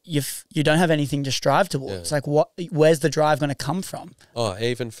 mate, you don't have anything to strive towards. Like where's the drive going to come from? Oh,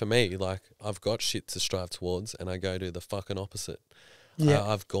 even for me, like I've got shit to strive towards and I go do the fucking opposite. Yeah.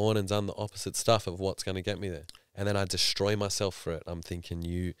 I've gone and done the opposite stuff of what's going to get me there. And then I destroy myself for it. I'm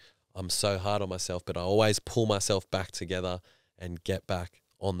thinking I'm so hard on myself, but I always pull myself back together and get back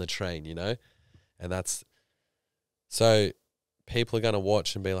on the train, you know? And so people are going to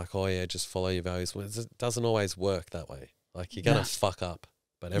watch and be like, oh yeah, just follow your values. Well, it doesn't always work that way. Like you're going to fuck up,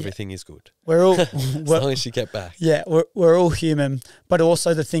 but everything is good. We're all, as long as you get back. Yeah, we're all human. But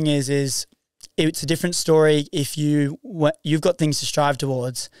also the thing is it's a different story if you've got things to strive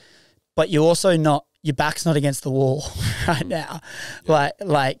towards, but you're also not, your back's not against the wall right now. Yeah.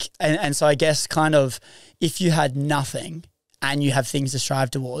 And so I guess kind of if you had nothing and you have things to strive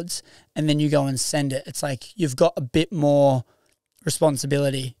towards and then you go and send it, it's like you've got a bit more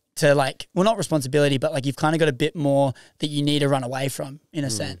responsibility to like, well, not responsibility, but like you've kind of got a bit more that you need to run away from in a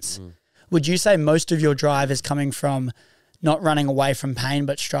sense. Would you say most of your drive is coming from not running away from pain,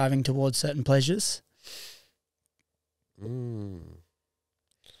 but striving towards certain pleasures?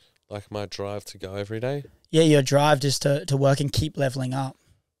 Like my drive to go every day? Yeah, your drive just to work and keep leveling up.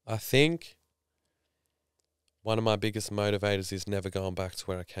 I think one of my biggest motivators is never going back to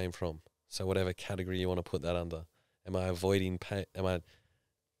where I came from. So whatever category you want to put that under. Am I avoiding pain? Am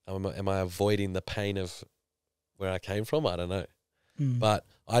I avoiding the pain of where I came from? I don't know. But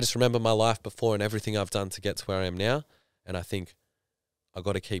I just remember my life before and everything I've done to get to where I am now. And I think I've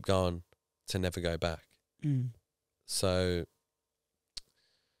got to keep going to never go back. So.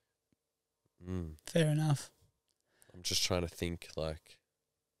 Fair enough. I'm just trying to think like.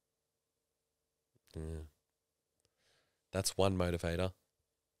 That's one motivator.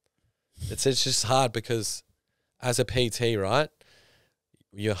 It's just hard because as a PT, right,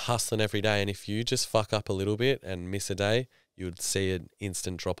 you're hustling every day, and if you just fuck up a little bit and miss a day, you would see an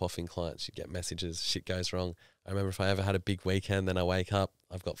instant drop off in clients. You get messages, shit goes wrong. I remember if I ever had a big weekend, then I wake up,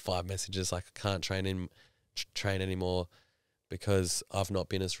 I've got 5 messages like I can't train anymore because I've not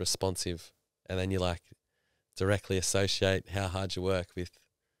been as responsive. And then you like directly associate how hard you work with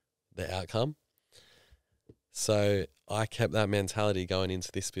the outcome. So I kept that mentality going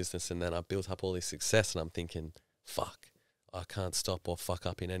into this business, and then I built up all this success, and I'm thinking, fuck, I can't stop or fuck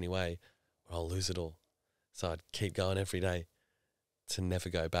up in any way or I'll lose it all. So I'd keep going every day to never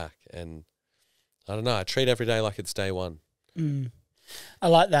go back. And I don't know, I treat every day like it's day one. I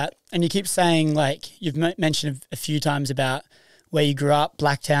like that. And you keep saying, like, you've mentioned a few times about where you grew up,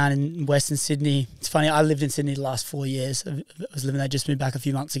 Blacktown in Western Sydney. It's funny, I lived in Sydney the last 4 years. I was living there, just moved back a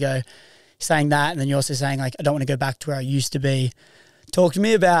few months ago. Saying that, and then you're also saying, like, I don't want to go back to where I used to be. Talk to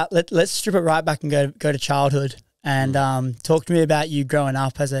me about, let's strip it right back and go to childhood. And talk to me about you growing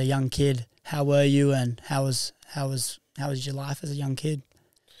up as a young kid. How were you, and how was your life as a young kid?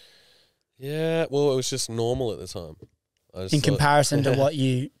 Yeah, well, it was just normal at the time. In comparison to what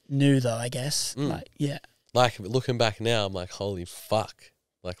you knew, though, I guess. Like, looking back now, I'm like, holy fuck.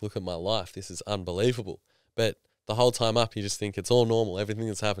 Like, look at my life. This is unbelievable. But the whole time up, you just think it's all normal. Everything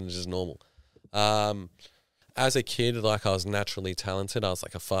that's happened is just normal. As a kid, like, I was naturally talented. I was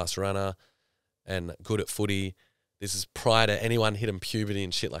like a fast runner and good at footy. This is prior to anyone hitting puberty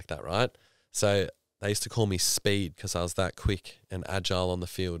and shit like that, right? So they used to call me Speed because I was that quick and agile on the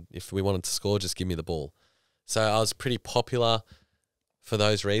field. If we wanted to score, just give me the ball. So I was pretty popular for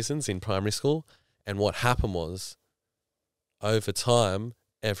those reasons in primary school. And what happened was, over time,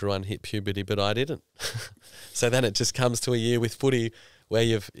 everyone hit puberty, but I didn't. So then it just comes to a year with footy where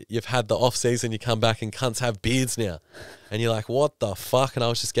you've had the off season, you come back and cunts have beards now, and you're like, what the fuck? And I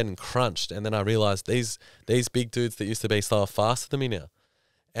was just getting crunched, and then I realized these big dudes that used to be so faster than me now.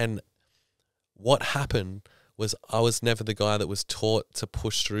 And what happened was I was never the guy that was taught to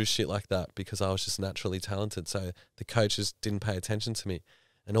push through shit like that because I was just naturally talented. So the coaches didn't pay attention to me,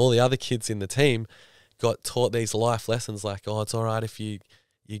 and all the other kids in the team got taught these life lessons like, oh, it's all right if you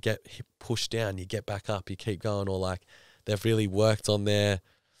get pushed down, you get back up, you keep going, or like they've really worked on the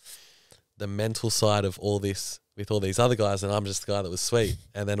mental side of all this with all these other guys, and I'm just the guy that was sweet.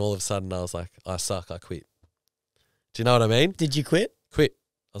 And then all of a sudden I was like, I suck, I quit. Do you know what I mean? Did you quit? Quit.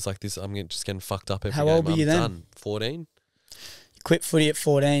 I was like, I'm just getting fucked up every game. How old were you then? Done. 14. You quit footy at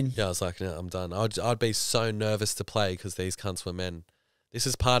 14. Yeah, I was like, no, I'm done. I'd be so nervous to play because these cunts were men. This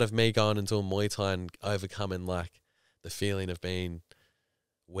is part of me going and doing Muay Thai and overcoming like the feeling of being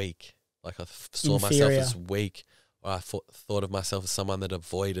weak. Like I saw myself as weak, or I thought of myself as someone that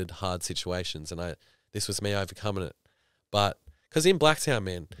avoided hard situations, and this was me overcoming it. But because in Blacktown,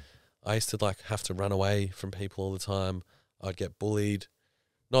 man, I used to like have to run away from people all the time. I'd get bullied.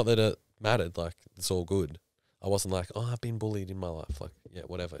 Not that it mattered, like it's all good. I wasn't like, oh, I've been bullied in my life. Like, yeah,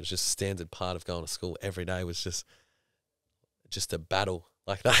 whatever. It's just standard part of going to school. Every day was just a battle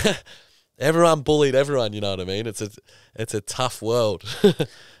like that. Everyone bullied everyone, you know what I mean? It's a tough world. And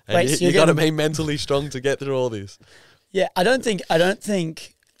wait, you got to be mentally strong to get through all this. Yeah, I don't think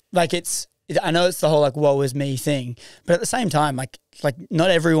like I know it's the whole like woe is me thing, but at the same time, like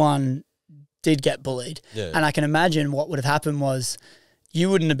not everyone did get bullied. Yeah. And I can imagine what would have happened was you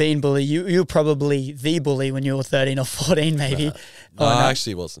wouldn't have been bullied. You were probably the bully when you were 13 or 14 maybe. No, I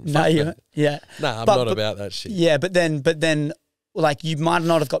actually wasn't. No, yeah. No, I'm not about that shit. Yeah, but then like you might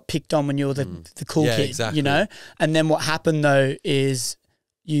not have got picked on when you were the cool kid, exactly. You know? And then what happened though is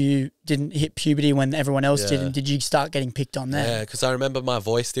you didn't hit puberty when everyone else did, and did you start getting picked on then? Yeah, because I remember my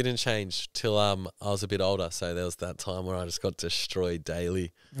voice didn't change till I was a bit older. So there was that time where I just got destroyed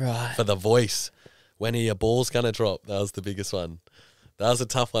daily. Right. For the voice. When are your balls going to drop? That was the biggest one. That was a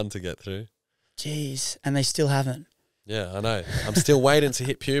tough one to get through. Jeez, and they still haven't. Yeah, I know. I'm still waiting to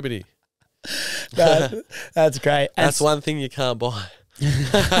hit puberty. That's great. That's one thing you can't buy.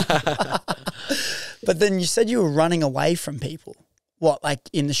 But then you said you were running away from people. What, like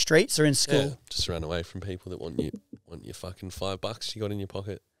in the streets or in school? Yeah, just run away from people that want your fucking $5 you got in your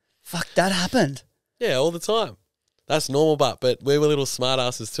pocket. Fuck, that happened. Yeah, all the time. That's normal, but we were little smart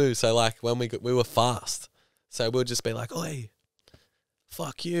asses too. So like when we were fast, so we'd just be like, "Oi,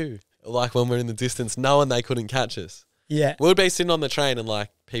 fuck you!" Like when we're in the distance, knowing they couldn't catch us. Yeah, We'd be sitting on the train and like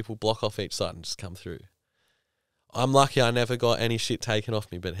people block off each side and just come through. I'm lucky I never got any shit taken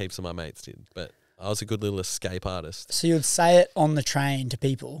off me, but heaps of my mates did. But I was a good little escape artist. so you would say it on the train to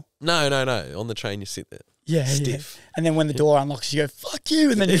people. No. On the train you sit there. Yeah, Stiff. yeah. And then when the door unlocks, you go, "Fuck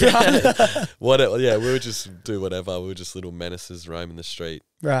you," and then you run. Yeah, we would just do whatever. We were just little menaces roaming the street.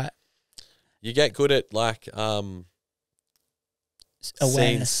 Right. You get good at like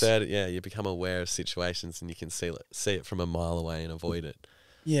Awareness. you become aware of situations and you can see it from a mile away and avoid it.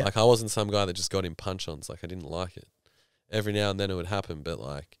 Yeah. Like I wasn't some guy that just got in punch-ons. Like I didn't like it. Every now and then it would happen, but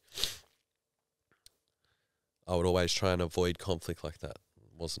like I would always try and avoid conflict like that.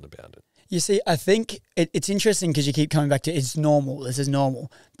 It wasn't about it. You see, I think it's interesting because you keep coming back to it's normal. This is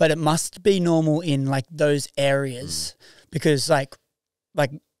normal, but it must be normal in like those areas because like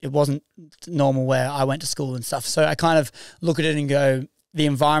it wasn't normal where I went to school and stuff. So I kind of look at it and go, the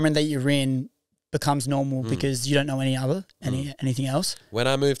environment that you're in becomes normal because you don't know anything else. When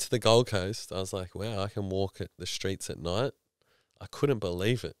I moved to the Gold Coast, I was like, wow, I can walk at the streets at night. I couldn't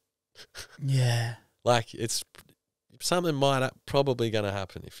believe it. Yeah. Like it's something probably going to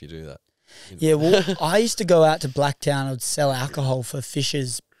happen if you do that. Yeah, well, I used to go out to Blacktown. I would sell alcohol for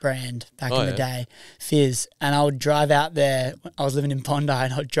Fisher's brand back in the day, Fizz. And I would drive out there. I was living in Bondi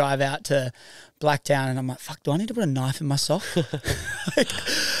and I would drive out to Blacktown and I'm like, fuck, do I need to put a knife in my sock?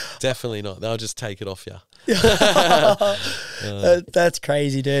 Definitely not. They'll just take it off you. That's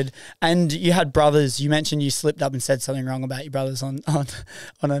crazy, dude. And you had brothers. You mentioned you slipped up and said something wrong about your brothers on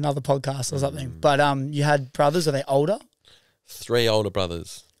another podcast or something. But you had brothers. Are they older? 3 older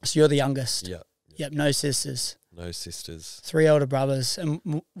brothers. So you're the youngest. Yeah. Yep. No sisters. No sisters. 3 older brothers. And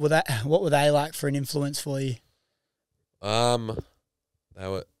what were they like for an influence for you?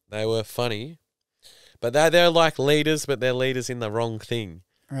 They were funny, but they're like leaders, but they're leaders in the wrong thing.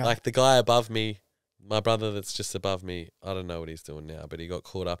 Right. Like the guy above me, my brother that's just above me. I don't know what he's doing now, but he got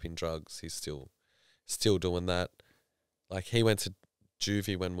caught up in drugs. He's still doing that. Like he went to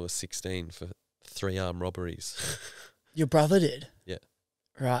juvie when we were 16 for 3 armed robberies. Your brother did? Yeah.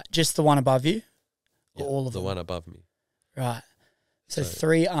 Right. Just the one above you? Or Yeah, all of them? the one above me. Right. So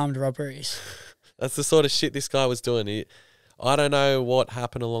 3 armed robberies. That's the sort of shit this guy was doing. I don't know what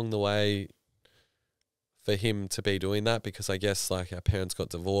happened along the way for him to be doing that because I guess like our parents got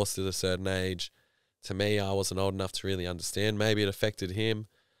divorced at a certain age. To me, I wasn't old enough to really understand. Maybe it affected him.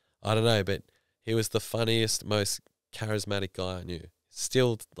 I don't know, but he was the funniest, most charismatic guy I knew.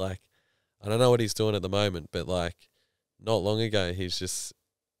 Still, like, I don't know what he's doing at the moment, but like not long ago, he's just,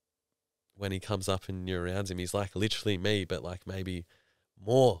 when he comes up and you're around him, he's like literally me, but like maybe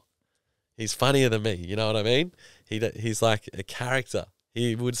more. He's funnier than me, you know what I mean? He's like a character.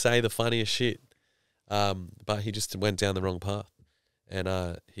 He would say the funniest shit, but he just went down the wrong path,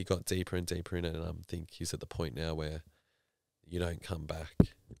 and he got deeper and deeper in it. And I think he's at the point now where you don't come back.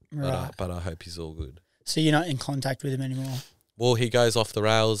 Right. But I hope he's all good. So you're not in contact with him anymore? Well, he goes off the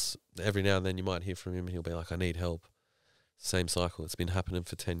rails every now and then. You might hear from him, and he'll be like, "I need help." Same cycle. It's been happening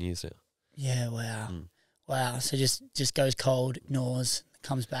for 10 years now. Yeah. Wow. Wow. So just goes cold, ignores,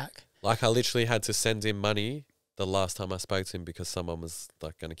 comes back. Like I literally had to send him money the last time I spoke to him because someone was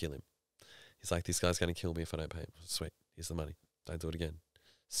like going to kill him. He's like, "This guy's going to kill me if I don't pay him." Sweet, here's the money. Don't do it again.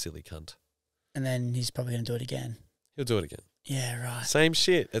 Silly cunt. And then he's probably going to do it again. He'll do it again. Yeah, right. Same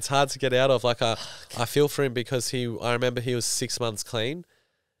shit. It's hard to get out of. Like I feel for him because I remember he was 6 months clean,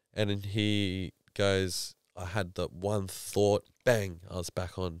 and then he goes, "I had the one thought, bang, I was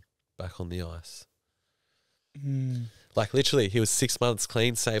back on the ice." Like literally, he was 6 months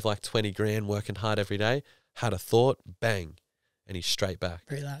clean, saved like 20 grand, working hard every day. Had a thought, bang, and he's straight back.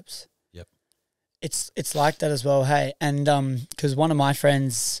 Relapse. Yep. It's like that as well, hey. And because one of my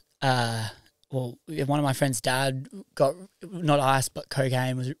friends, one of my friends' dad got not ice but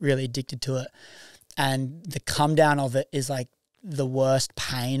cocaine, was really addicted to it, and the come down of it is like the worst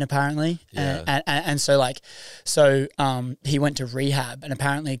pain apparently. Yeah. And so he went to rehab, and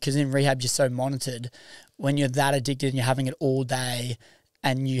apparently because in rehab you're so monitored, when you're that addicted and you're having it all day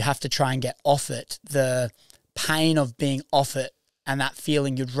and you have to try and get off it, the pain of being off it and that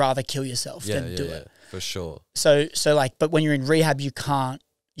feeling, you'd rather kill yourself than do it. For sure. So like, but when you're in rehab, you can't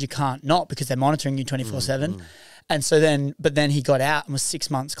not, because they're monitoring you 24/7. And so but then he got out and was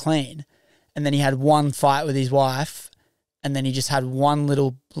 6 months clean. And then he had one fight with his wife, and then he just had one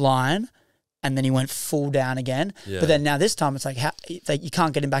little line, and then he went full down again. Yeah. But then now this time it's like you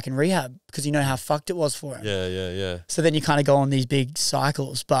can't get him back in rehab because you know how fucked it was for him. Yeah. So then you kind of go on these big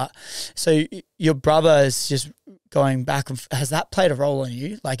cycles. But so your brother is just going back. Has that played a role on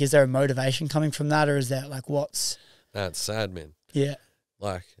you? Like, is there a motivation coming from that, or is that like what's? That's sad, man. Yeah.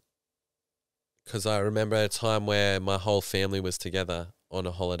 Like, because I remember a time where my whole family was together on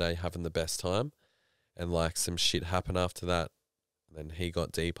a holiday having the best time, and like some shit happened after that. And then he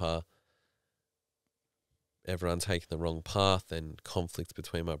got deeper. Everyone taking the wrong path and conflict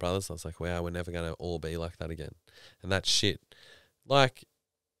between my brothers. I was like, wow, we're never going to all be like that again. And that's shit. Like,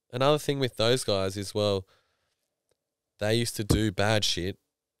 another thing with those guys is, well, they used to do bad shit,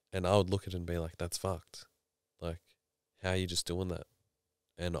 and I would look at it and be like, that's fucked. Like, how are you just doing that?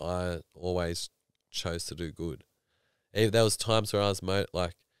 And I always chose to do good. There was times where I was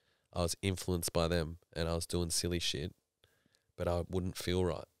I was influenced by them and I was doing silly shit, but I wouldn't feel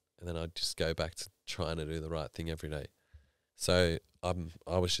right. And then I'd just go back to trying to do the right thing every day. So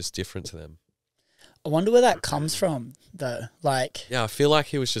I was just different to them. I wonder where that comes from, though. Like, yeah, I feel like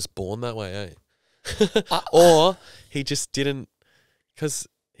he was just born that way, or he just didn't, because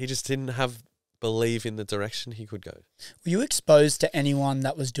he just didn't believe in the direction he could go. Were you exposed to anyone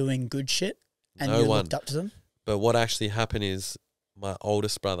that was doing good shit and No you one. looked up to them? But what actually happened is my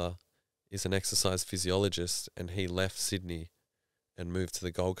oldest brother is an exercise physiologist, and he left Sydney and moved to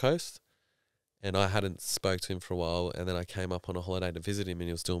the Gold Coast. And I hadn't spoke to him for a while, and then I came up on a holiday to visit him, and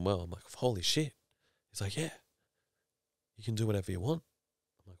he was doing well. I'm like, holy shit. He's like, yeah, you can do whatever you want.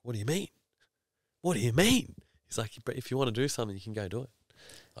 I'm like, what do you mean? What do you mean? He's like, but if you want to do something, you can go do it.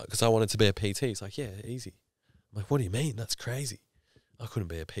 Because I wanted to be a PT. He's like, yeah, easy. I'm like, what do you mean? That's crazy. I couldn't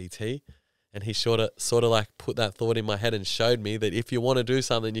be a PT. And he sort of like put that thought in my head and showed me that if you want to do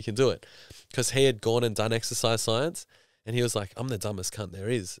something, you can do it. Because he had gone and done exercise science, and he was like, I'm the dumbest cunt there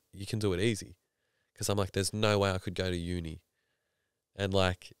is. You can do it easy. Because I'm like, there's no way I could go to uni. And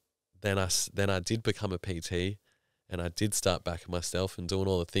like, then I did become a PT, and I did start backing myself and doing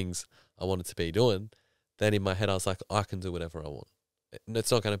all the things I wanted to be doing. Then in my head, I was like, I can do whatever I want.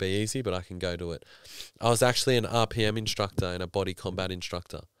 It's not going to be easy, but I can go do it. I was actually an RPM instructor and a body combat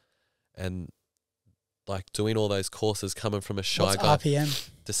instructor. And like doing all those courses coming from a shy guy. RPM?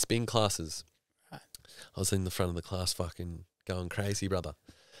 The spin classes. Right. I was in the front of the class fucking going crazy, brother.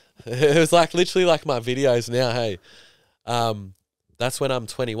 It was like literally like my videos now, hey. That's when I'm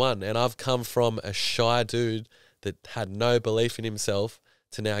 21, and I've come from a shy dude that had no belief in himself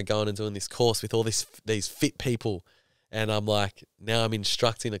to now going and doing this course with all these fit people. And I'm like, now I'm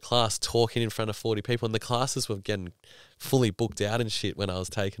instructing a class, talking in front of 40 people, and the classes were getting fully booked out and shit when I was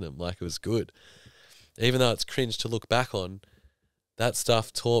taking them. Like, it was good. Even though it's cringe to look back on, that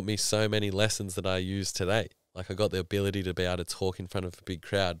stuff taught me so many lessons that I use today. Like, I got the ability to be able to talk in front of a big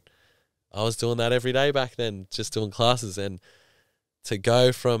crowd. I was doing that every day back then, just doing classes. And to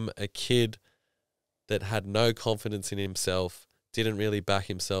go from a kid that had no confidence in himself, didn't really back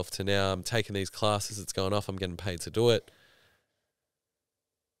himself, to now I'm taking these classes, it's going off, I'm getting paid to do it.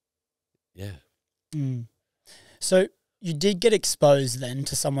 Yeah. Mm. So you did get exposed then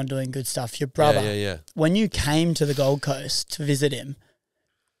to someone doing good stuff. Your brother, yeah. When you came to the Gold Coast to visit him,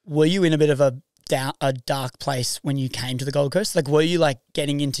 were you in a bit of a dark place when you came to the Gold Coast? Like, were you like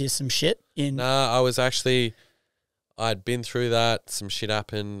getting into some shit? Nah, I'd been through that. Some shit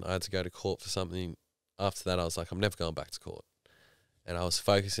happened. I had to go to court for something. After that, I was like, I'm never going back to court. And I was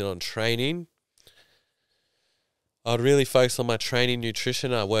focusing on training. I'd really focus on my training,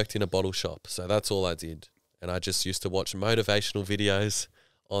 nutrition. I worked in a bottle shop. So that's all I did. And I just used to watch motivational videos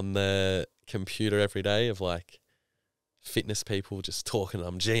on the computer every day of like fitness people just talking.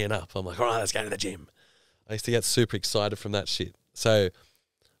 I'm G'ing up. I'm like, all right, let's go to the gym. I used to get super excited from that shit. So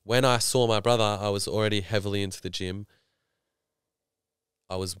when I saw my brother, I was already heavily into the gym.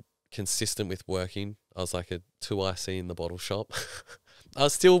 I was consistent with working. I was like a 2IC in the bottle shop. I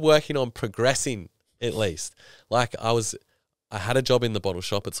was still working on progressing, at least. Like I had a job in the bottle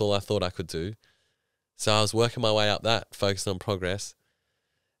shop. It's all I thought I could do. So I was working my way up that, focused on progress.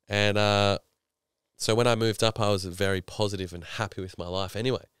 And so when I moved up, I was very positive and happy with my life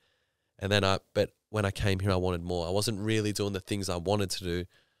anyway. And then but when I came here, I wanted more. I wasn't really doing the things I wanted to do.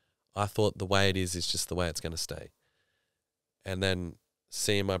 I thought the way it is just the way it's going to stay. And then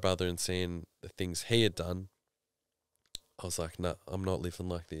seeing my brother and seeing the things he had done, I was like, no, I'm not living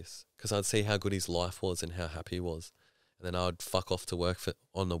like this. Because I'd see how good his life was and how happy he was. and then I would fuck off to work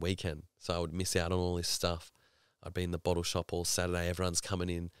on the weekend. So I would miss out on all this stuff. I'd be in the bottle shop all Saturday. Everyone's coming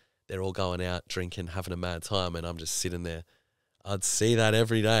in. They're all going out, drinking, having a mad time, and I'm just sitting there. I'd see that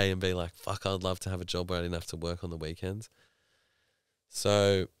every day and be like, fuck, I'd love to have a job where I didn't have to work on the weekends.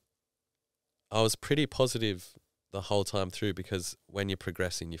 So I was pretty positive the whole time through, because when you're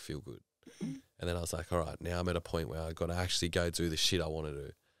progressing, you feel good. And then I was like, all right, now I'm at a point where I've got to actually go do the shit I want to do.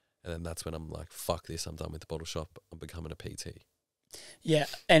 And then that's when I'm like, fuck this, I'm done with the bottle shop. I'm becoming a PT. Yeah,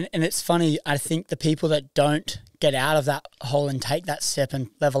 and it's funny, I think the people that don't get out of that hole and take that step and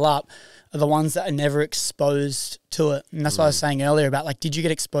level up are the ones that are never exposed to it. And that's what I was saying earlier about, like, did you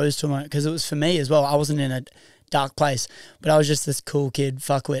get exposed to it? Because it was for me as well. I wasn't in a dark place, but I was just this cool kid,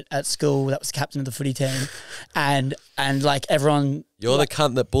 fuckwit at school that was captain of the footy team. And like everyone... You're like, the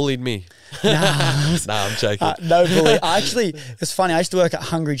cunt that bullied me. Nah, nah, I'm joking. No bully. It's funny, I used to work at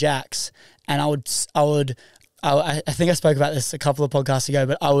Hungry Jack's, and I think I spoke about this a couple of podcasts ago,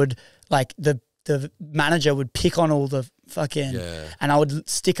 but I would, like, the manager would pick on all the fucking, and I would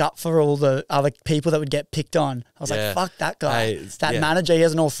stick up for all the other people that would get picked on. I was like, fuck that guy. Manager, he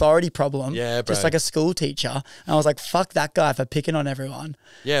has an authority problem. Yeah, bro. Just like a school teacher. And I was like, fuck that guy for picking on everyone.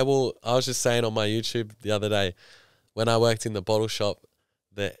 Yeah, well, I was just saying on my YouTube the other day, when I worked in the bottle shop,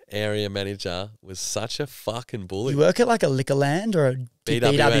 the area manager was such a fucking bully. You work at like a Liquorland or a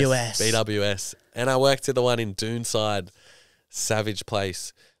BWS? BWS. And I worked at the one in Doonside, savage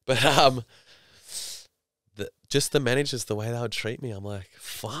place. But just the managers, the way they would treat me, I'm like,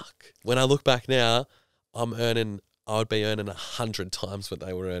 fuck. When I look back now, I would be earning 100 times what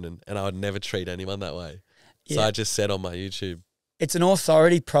they were earning, and I would never treat anyone that way. So I just said on my YouTube. It's an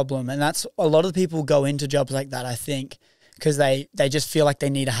authority problem, and that's a lot of people go into jobs like that, I think, because they just feel like they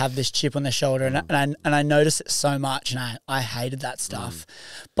need to have this chip on their shoulder. And I notice it so much, and I hated that stuff.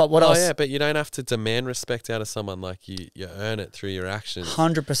 But what else? Oh, yeah, but you don't have to demand respect out of someone. Like, you earn it through your actions.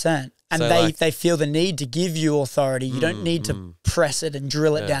 100%. And so they feel the need to give you authority. You don't need to press it and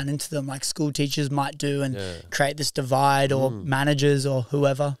drill it down into them like school teachers might do and create this divide, or managers or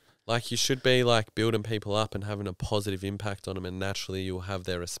whoever. Like, you should be, like, building people up and having a positive impact on them, and naturally you'll have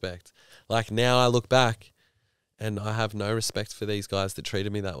their respect. Like, now I look back, and I have no respect for these guys that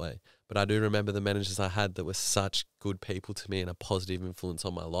treated me that way. But I do remember the managers I had that were such good people to me and a positive influence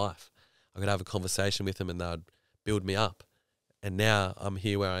on my life. I could have a conversation with them and they would build me up. And now I'm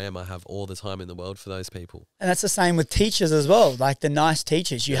here where I am. I have all the time in the world for those people. And that's the same with teachers as well. Like the nice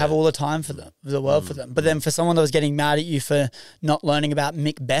teachers, you have all the time for them, the world for them. But then for someone that was getting mad at you for not learning about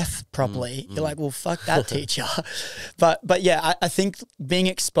Macbeth properly, you're like, well, fuck that teacher. But yeah, I think being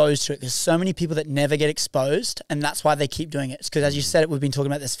exposed to it, there's so many people that never get exposed, and that's why they keep doing it. It's because, as you said, we've been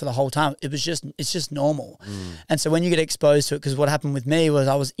talking about this for the whole time. It's just normal. And so when you get exposed to it, because what happened with me was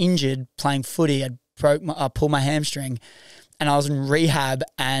I was injured playing footy. I pulled my hamstring. And I was in rehab,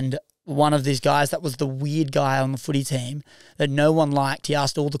 and one of these guys that was the weird guy on the footy team that no one liked, he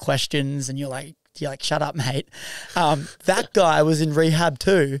asked all the questions, and you're like, shut up, mate. That guy was in rehab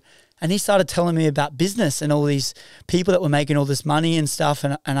too, and he started telling me about business and all these people that were making all this money and stuff,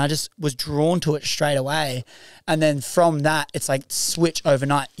 and I just was drawn to it straight away. And then from that, it's like switch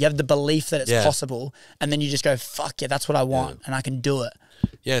overnight. You have the belief that it's possible, and then you just go, fuck yeah, that's what I want, and I can do it.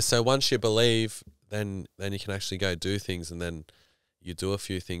 Yeah, so once you believe, then you can actually go do things, and then you do a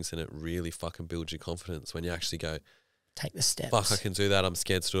few things, and it really fucking builds your confidence when you actually go, take the steps. Fuck, I can do that. I'm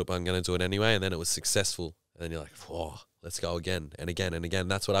scared to do it, but I'm going to do it anyway. And then it was successful. And then you're like, oh, let's go again and again and again.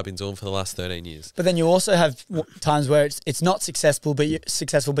 That's what I've been doing for the last 13 years. But then you also have times where it's not successful, but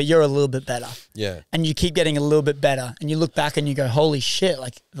you're a little bit better. Yeah. And you keep getting a little bit better, and you look back and you go, holy shit,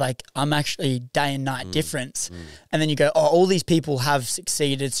 like I'm actually day and night difference. And then you go, oh, all these people have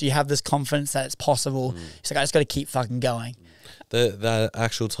succeeded. So you have this confidence that it's possible. It's like, I just got to keep fucking going. The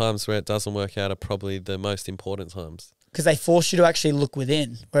actual times where it doesn't work out are probably the most important times. Because they force you to actually look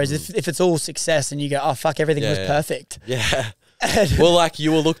within. Whereas if it's all success and you go, oh, fuck, everything was perfect. Yeah. Well, like,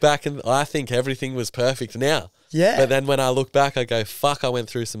 you will look back and I think everything was perfect now. Yeah. But then when I look back, I go, fuck, I went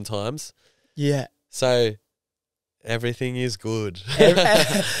through some times. Yeah. So everything is good.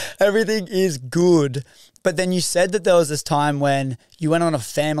 Everything is good. But then you said that there was this time when you went on a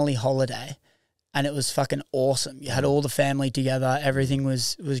family holiday and it was fucking awesome. You had all the family together. Everything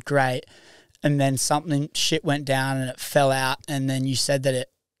was great. And then shit went down and it fell out. And then you said that it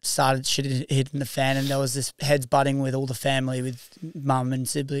started shit hitting the fan, and there was this heads butting with all the family, with mum and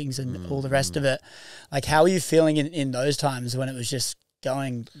siblings and all the rest of it. Like, how are you feeling in those times when it was just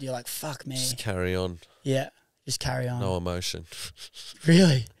going, you're like, fuck me. Just carry on. Yeah, just carry on. No emotion.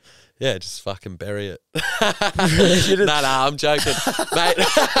 Really? Yeah, just fucking bury it. Really? Nah, I'm joking, mate.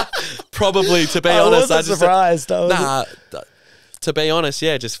 Probably, to be I honest, wasn't surprised. to be honest,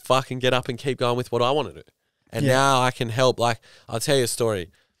 yeah, just fucking get up and keep going with what I want to do. And now I can help. Like, I'll tell you a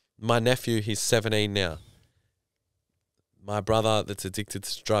story. My nephew, he's 17 now. My brother that's addicted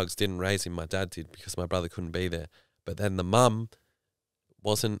to drugs didn't raise him. My dad did, because my brother couldn't be there. But then the mum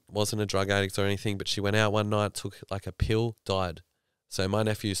wasn't a drug addict or anything, but she went out one night, took like a pill, died. So my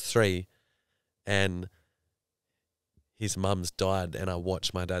nephew's 3 and his mum's died, and I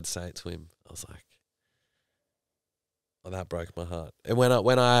watched my dad say it to him. I was like, oh, that broke my heart. And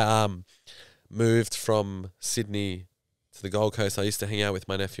when I moved from Sydney to the Gold Coast, I used to hang out with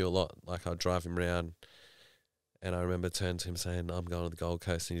my nephew a lot. Like, I'd drive him around, and I remember turning to him saying, I'm going to the Gold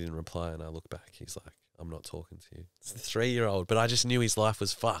Coast, and he didn't reply. And I look back, he's like, I'm not talking to you. It's the 3-year-old, but I just knew his life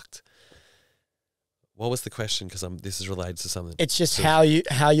was fucked. What was the question? Because this is related to something. It's just how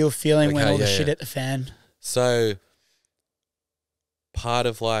you're feeling when all the shit hit the fan. So part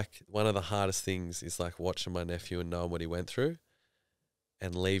of like one of the hardest things is like watching my nephew and knowing what he went through,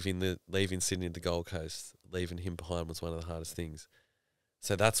 and leaving Sydney to the Gold Coast, leaving him behind was one of the hardest things.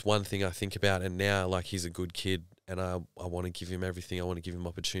 So that's one thing I think about. And now, like, he's a good kid, and I want to give him everything. I want to give him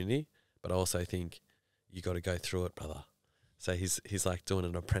opportunity, but I also think you got to go through it, brother. So he's like doing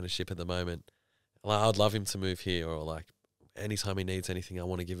an apprenticeship at the moment. Like, I'd love him to move here, or like anytime he needs anything, I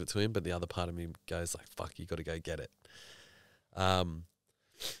want to give it to him. But the other part of me goes like, fuck, you got to go get it.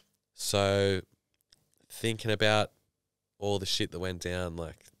 So thinking about all the shit that went down,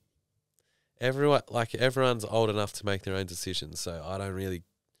 like everyone's old enough to make their own decisions. So I'm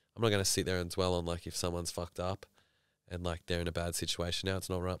not going to sit there and dwell on like if someone's fucked up and like they're in a bad situation now. It's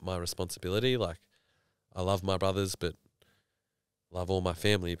not my responsibility. Like, I love my brothers, but love all my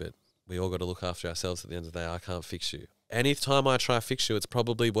family, but we all got to look after ourselves at the end of the day. I can't fix you. Anytime I try to fix you, it's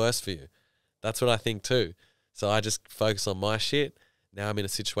probably worse for you. That's what I think too. So I just focus on my shit. Now I'm in a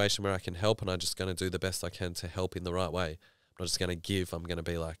situation where I can help, and I'm just going to do the best I can to help in the right way. I'm not just going to give. I'm going to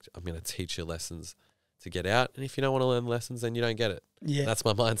be like, I'm going to teach you lessons to get out. And if you don't want to learn lessons, then you don't get it. Yeah. That's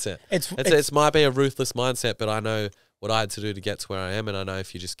my mindset. It might be a ruthless mindset, but I know what I had to do to get to where I am. And I know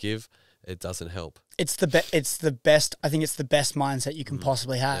if you just give, it doesn't help. It's the best. I think it's the best mindset you can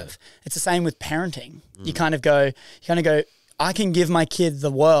possibly have. Yeah. It's the same with parenting. You kind of go, I can give my kid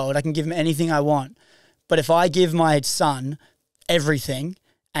the world. I can give him anything I want. But if I give my son everything,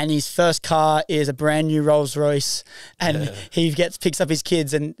 and his first car is a brand new Rolls Royce, and he picks up his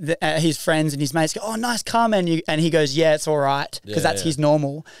kids and his friends and his mates go, oh, nice car, man. And he goes, yeah, it's all right, because that's his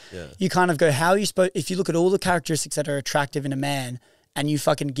normal. Yeah. You kind of go, how are you supposed, if you look at all the characteristics that are attractive in a man and you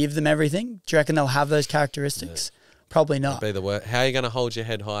fucking give them everything, do you reckon they'll have those characteristics? Yeah. Probably not. That'd be the word. How are you going to hold your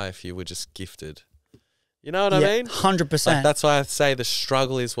head high if you were just gifted? You know what I mean? 100%. Like, that's why I say the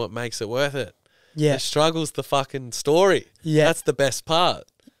struggle is what makes it worth it. Yeah. The struggle's the fucking story. Yeah. That's the best part.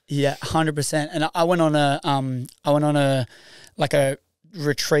 Yeah, 100%. And I went on a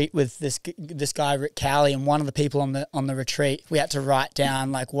retreat with this guy Rick Cowley, and one of the people on the retreat, we had to write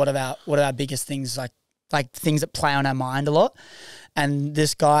down like what are our biggest things, like things that play on our mind a lot. And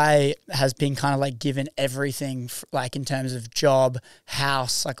this guy has been kind of like given everything, like in terms of job,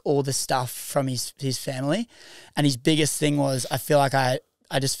 house, like all the stuff from his family. And his biggest thing was,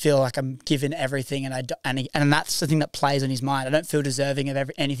 I just feel like I'm given everything, and that's the thing that plays on his mind. I don't feel deserving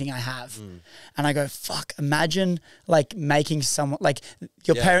of anything I have. And I go, fuck, imagine like making someone, like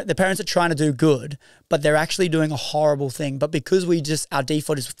the parents are trying to do good, but they're actually doing a horrible thing. But because our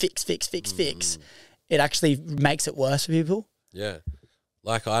default is fix, it actually makes it worse for people. Yeah.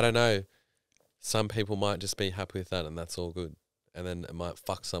 Like, I don't know, some people might just be happy with that, and that's all good. And then it might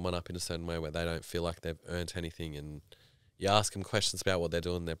fuck someone up in a certain way where they don't feel like they've earned anything, and you ask them questions about what they're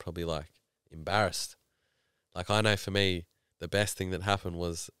doing, they're probably like embarrassed. Like, I know for me, the best thing that happened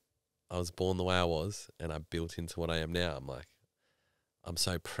was I was born the way I was, and I built into what I am now. I'm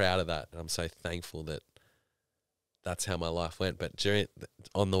so proud of that, and I'm so thankful that that's how my life went. But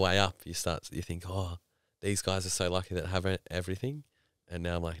on the way up, you think, oh, these guys are so lucky that have everything. And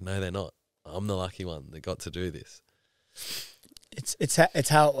now I'm like, no, they're not. I'm the lucky one that got to do this. It's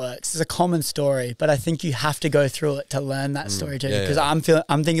how it works. It's a common story, but I think you have to go through it to learn that story too. Because I'm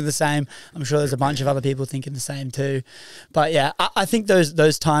thinking the same. I'm sure there's a bunch of other people thinking the same too. But yeah, I think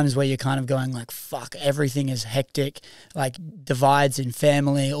those times where you're kind of going like, fuck, everything is hectic, like divides in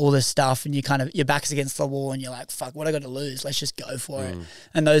family, all this stuff, and your back's against the wall, and you're like, fuck, what I got to lose? Let's just go for it.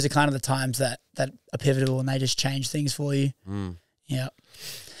 And those are kind of the times that are pivotal, and they just change things for you. Yeah.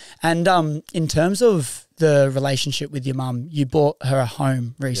 And in terms of the relationship with your mum, you bought her a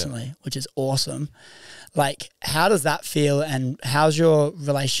home recently, which is awesome. Like, how does that feel, and how's your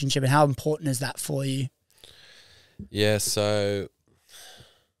relationship, and how important is that for you? Yeah, so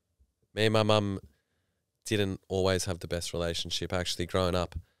me and my mum didn't always have the best relationship. Actually, growing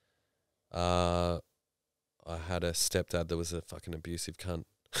up, I had a stepdad that was a fucking abusive cunt.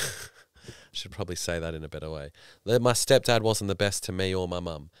 I should probably say that in a better way. My stepdad wasn't the best to me or my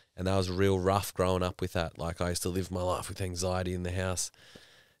mum, and that was real rough growing up with that. Like, I used to live my life with anxiety in the house.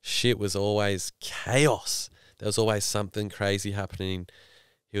 Shit was always chaos. There was always something crazy happening.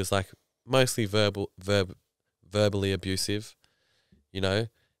 He was like mostly verbally abusive, you know,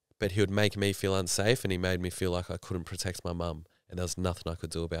 but he would make me feel unsafe, and he made me feel like I couldn't protect my mum, and there was nothing I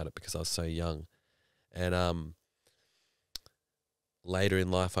could do about it because I was so young. And later in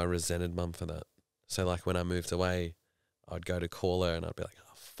life, I resented mum for that. So like when I moved away, I'd go to call her and I'd be like,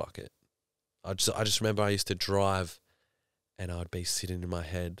 oh, fuck it. I just remember I used to drive and I'd be sitting in my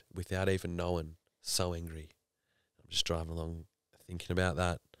head without even knowing, so angry. I'm just driving along thinking about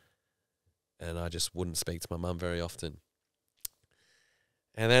that, and I just wouldn't speak to my mum very often.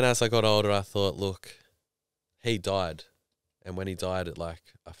 And then as I got older, I thought, look, he died. And when he died,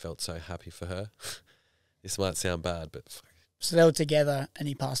 I felt so happy for her. This might sound bad, but fuck. So they were together and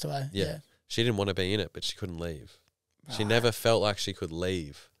he passed away? Yeah. She didn't want to be in it, but she couldn't leave. Right. She never felt like she could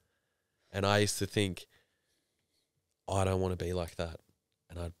leave. And I used to think, I don't want to be like that.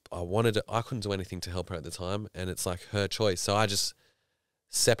 And I couldn't do anything to help her at the time, and it's like her choice. So I just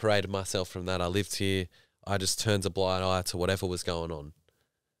separated myself from that. I lived here. I just turned a blind eye to whatever was going on.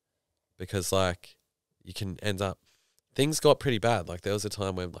 Because like you can end up, things got pretty bad. Like there was a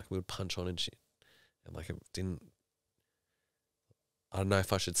time where like we would punch on and shit. And like it didn't, I don't know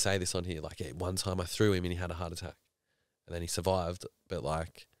if I should say this on here. Like at one time I threw him and he had a heart attack. And then he survived. But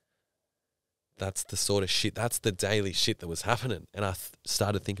like, that's the sort of shit, that's the daily shit that was happening. And I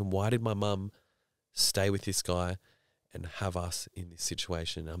started thinking, why did my mum stay with this guy and have us in this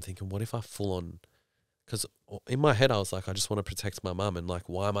situation? And I'm thinking, what if I full on, because in my head I was like, I just want to protect my mum, and like,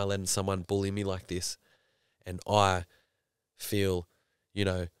 why am I letting someone bully me like this? And I feel, you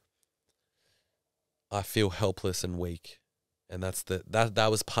know, I feel helpless and weak. And that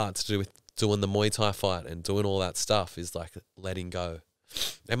was part to do with doing the Muay Thai fight and doing all that stuff, is like letting go.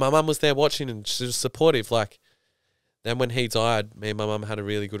 And my mum was there watching and she was supportive. Like, then when he died, me and my mum had a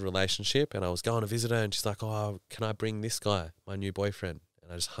really good relationship, and I was going to visit her and she's like, oh, can I bring this guy, my new boyfriend?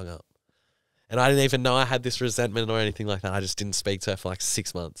 And I just hung up. And I didn't even know I had this resentment or anything like that. I just didn't speak to her for like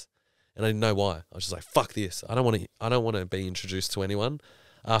 6 months. And I didn't know why. I was just like, fuck this. I don't want to be introduced to anyone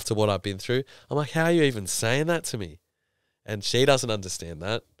after what I've been through. I'm like, how are you even saying that to me? And she doesn't understand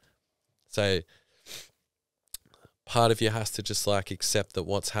that. So part of you has to just like accept that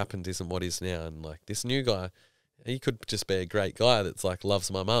what's happened isn't what is now. And like this new guy, he could just be a great guy that's like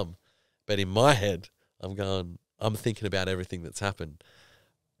loves my mum. But in my head, I'm thinking about everything that's happened.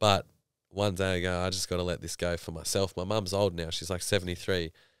 But one day I go, I just got to let this go for myself. My mum's old now. She's like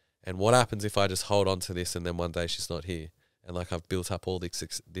 73. And what happens if I just hold on to this and then one day she's not here? And like I've built up all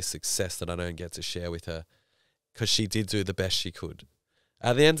this success that I don't get to share with her, because she did do the best she could.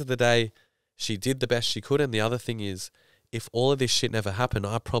 At the end of the day, she did the best she could. And the other thing is, if all of this shit never happened,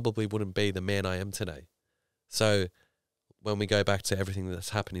 I probably wouldn't be the man I am today. So when we go back to everything that's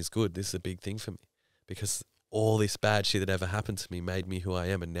happened is good, this is a big thing for me, because all this bad shit that ever happened to me made me who I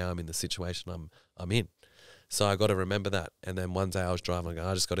am, and now I'm in the situation I'm in. So I got to remember that. And then one day I was driving,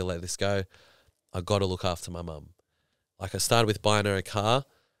 I just got to let this go. I got to look after my mum. Like I started with buying her a car,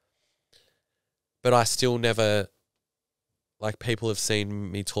 but I still never, like people have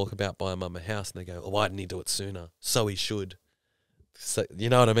seen me talk about buying mum a house and they go, oh, why didn't he do it sooner? So he should. So, you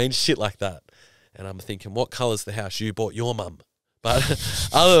know what I mean? Shit like that. And I'm thinking, what colour's the house you bought your mum? But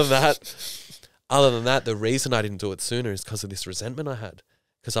other than that, the reason I didn't do it sooner is because of this resentment I had.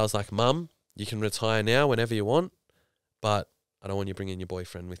 Because I was like, Mum, you can retire now whenever you want, but I don't want you bringing your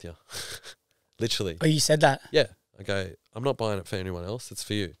boyfriend with you. Literally. Oh, you said that? Yeah. I go, I'm not buying it for anyone else. It's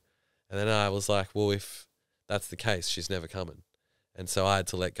for you. And then I was like, well, if that's the case, she's never coming. And so I had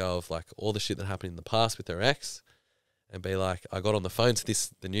to let go of like all the shit that happened in the past with her ex, and be like, I got on the phone to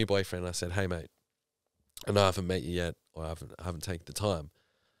the new boyfriend and I said, hey mate, I know I haven't met you yet, or I haven't taken the time,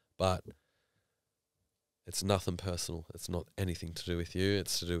 but it's nothing personal. It's not anything to do with you.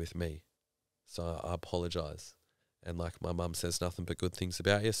 It's to do with me. So I apologize. And like my mum says nothing but good things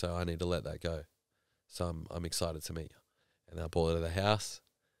about you, so I need to let that go. So I'm excited to meet you. And I bought her the house,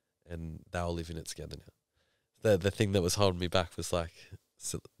 and they were living it together now. The thing that was holding me back was like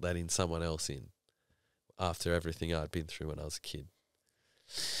letting someone else in after everything I'd been through when I was a kid.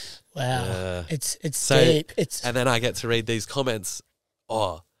 Wow. It's So- deep. And then I get to read these comments.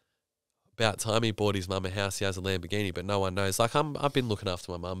 Oh, about time he bought his mum a house. He has a Lamborghini, but no one knows. Like I've been looking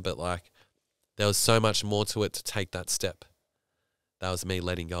after my mum, but like there was so much more to it to take that step. That was me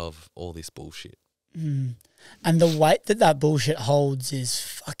letting go of all this bullshit. And the weight that bullshit holds is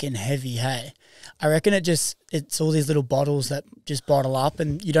fucking heavy, hey? I reckon it's all these little bottles that just bottle up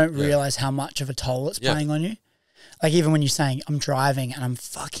and you don't realize how much of a toll it's playing on you. Like even when you're saying, I'm driving and I'm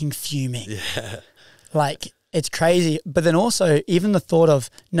fucking fuming. Yeah. Like it's crazy. But then also even the thought of,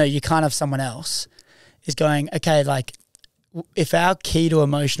 no, you can't have someone else is going, okay, like if our key to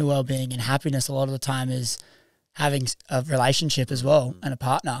emotional well-being and happiness a lot of the time is having a relationship as well and a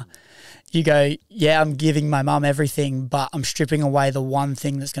partner, you go, yeah, I'm giving my mum everything, but I'm stripping away the one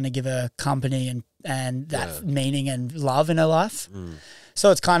thing that's going to give her company and that meaning and love in her life. So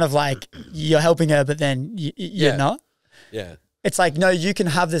it's kind of like you're helping her, but then you're not. Yeah. It's like, no, you can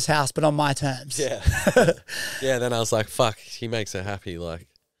have this house, but on my terms. Yeah. Yeah. Then I was like, fuck, he makes her happy. Like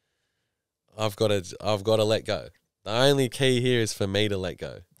I've got to let go. The only key here is for me to let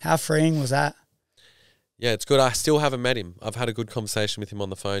go. How freeing was that? Yeah, it's good. I still haven't met him. I've had a good conversation with him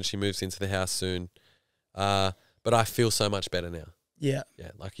on the phone. She moves into the house soon. But I feel so much better now. Yeah. Yeah,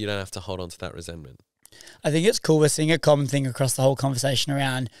 like you don't have to hold on to that resentment. I think it's cool. We're seeing a common thing across the whole conversation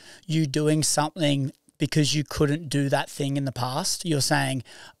around you doing something because you couldn't do that thing in the past. You're saying,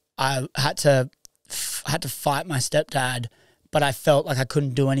 I had to fight my stepdad, but I felt like I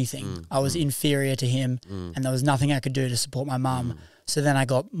couldn't do anything. I was inferior to him and there was nothing I could do to support my mum. So then I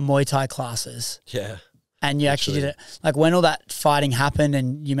got Muay Thai classes. Yeah. And you actually did it. Like when all that fighting happened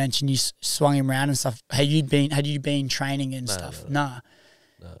and you mentioned you swung him around and stuff, had you been training and stuff? No.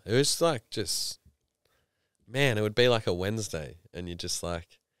 It was like man, it would be like a Wednesday and you're just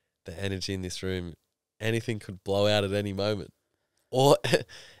like, the energy in this room, anything could blow out at any moment. Or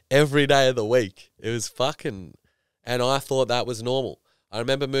every day of the week. It was fucking, and I thought that was normal. I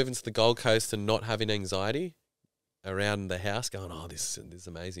remember moving to the Gold Coast and not having anxiety around the house going, oh, this is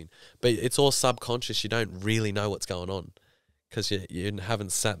amazing. But it's all subconscious. You don't really know what's going on because you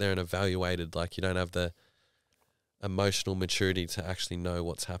haven't sat there and evaluated. Like you don't have the emotional maturity to actually know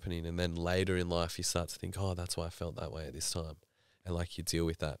what's happening. And then later in life, you start to think, oh, that's why I felt that way at this time. And like you deal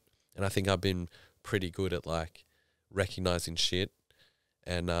with that. And I think I've been pretty good at like recognizing shit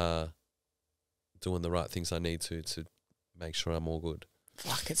and doing the right things I need to make sure I'm all good.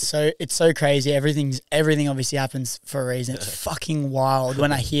 Fuck, it's so crazy. Everything obviously happens for a reason. It's fucking wild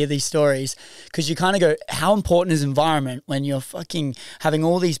when I hear these stories because you kind of go, how important is environment when you're fucking having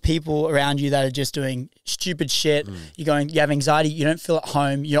all these people around you that are just doing stupid shit. You have anxiety, you don't feel at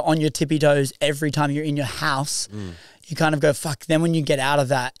home, you're on your tippy toes every time you're in your house. You kind of go, fuck. Then when you get out of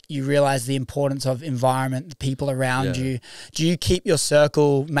that, you realize the importance of environment, the people around you. Do you keep your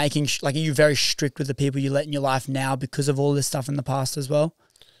circle are you very strict with the people you let in your life now because of all this stuff in the past as well?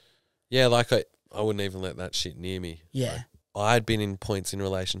 Yeah, like I wouldn't even let that shit near me. Yeah. Like, I'd been in points in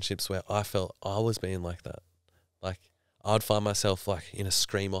relationships where I felt I was being like that. Like I'd find myself like in a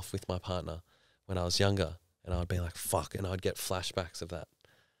scream off with my partner when I was younger and I'd be like, fuck, and I'd get flashbacks of that.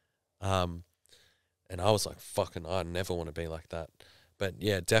 And I was like, fucking, I never want to be like that. But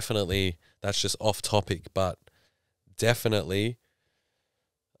yeah, definitely, that's just off topic, but definitely,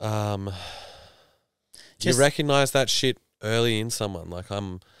 you recognize that shit early in someone. Like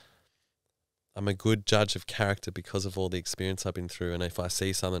I'm a good judge of character because of all the experience I've been through. And if I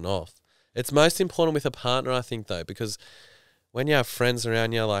see something off, it's most important with a partner, I think, though, because when you have friends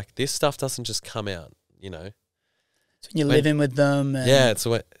around you, like this stuff doesn't just come out, you know. So you're living with them. And it's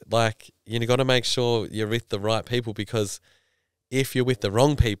like you got to make sure you're with the right people because if you're with the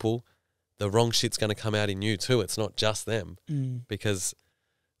wrong people, the wrong shit's going to come out in you too. It's not just them because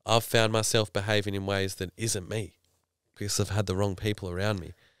I've found myself behaving in ways that isn't me because I've had the wrong people around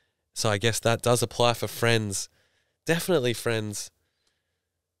me. So I guess that does apply for friends, definitely friends,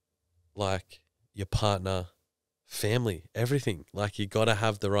 like your partner, family, everything. Like you got to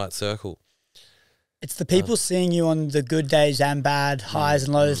have the right circle. It's the people seeing you on the good days and bad, highs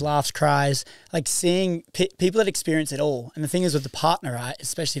and lows, laughs, cries, like seeing people that experience it all. And the thing is with the partner, right,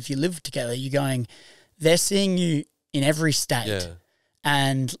 especially if you live together, they're seeing you in every state. Yeah.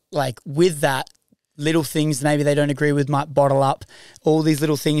 And like with that, little things maybe they don't agree with might bottle up. All these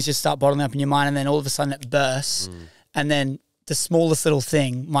little things just start bottling up in your mind and then all of a sudden it bursts. And then the smallest little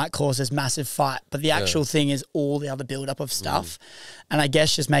thing might cause this massive fight, but the actual thing is all the other buildup of stuff. And I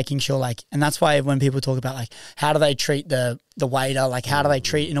guess just making sure like, and that's why when people talk about like, how do they treat the waiter? Like how do they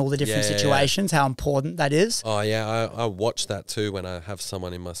treat in all the different situations, how important that is. Oh yeah. I watch that too. When I have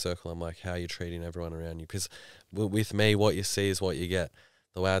someone in my circle, I'm like, how are you treating everyone around you? Because with me, what you see is what you get.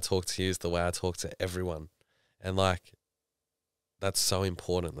 The way I talk to you is the way I talk to everyone. And like, that's so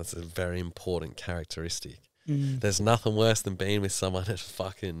important. That's a very important characteristic. There's nothing worse than being with someone at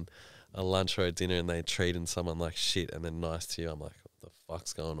fucking a lunch or a dinner and they treating someone like shit and they're nice to you. I'm like, what the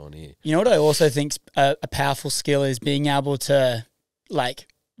fuck's going on here? You know what I also think's a powerful skill is being able to like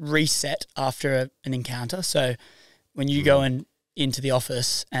reset after an encounter. So when you go into the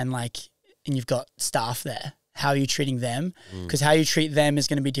office and you've got staff there, how are you treating them? Because how you treat them is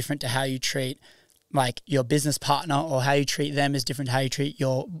going to be different to how you treat like your business partner, or how you treat them is different to how you treat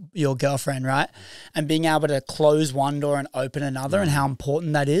your girlfriend, right? And being able to close one door and open another, and how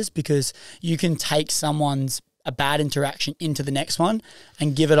important that is, because you can take a bad interaction into the next one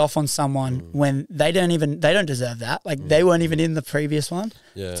and give it off on someone when they don't deserve that. Like they weren't even in the previous one.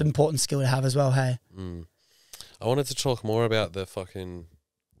 Yeah. It's an important skill to have as well, hey? I wanted to talk more about the fucking...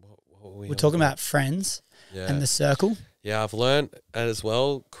 We're talking about friends and the circle. Yeah, I've learned as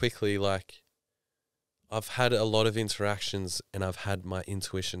well quickly, like, I've had a lot of interactions and I've had my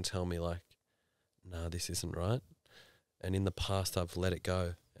intuition tell me like, nah, this isn't right. And in the past, I've let it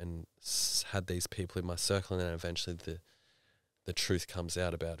go and had these people in my circle, and then eventually the truth comes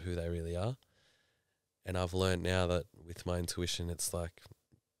out about who they really are. And I've learned now that with my intuition, it's like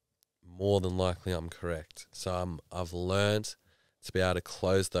more than likely I'm correct. So I've learned to be able to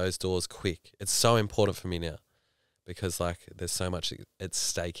close those doors quick. It's so important for me now because like there's so much at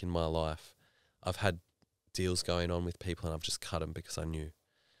stake in my life. I've had deals going on with people and I've just cut them because I knew.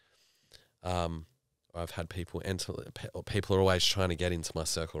 I've had people enter, people are always trying to get into my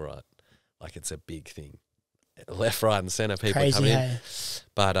circle, right? Like it's a big thing. Left, right and centre, people Crazy, coming in.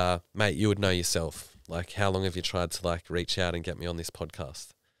 But mate, you would know yourself. Like how long have you tried to like reach out and get me on this podcast?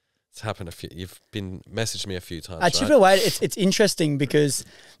 It's happened you've been messaged me a few times. I chip it away. It's interesting because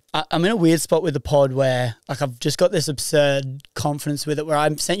I'm in a weird spot with the pod where like I've just got this absurd confidence with it where I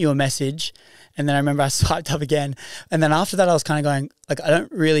sent you a message and then I remember I swiped up again. And then after that I was kind of going like, I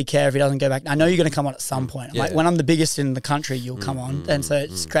don't really care if he doesn't go back. I know you're going to come on at some point. When I'm the biggest in the country, you'll come on. And so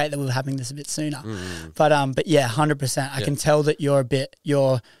it's great that we're having this a bit sooner. But yeah, 100%. I can tell that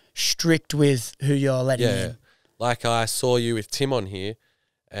you're strict with who you're letting in. Like I saw you with Tim on here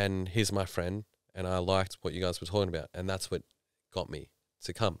and he's my friend and I liked what you guys were talking about. And that's what got me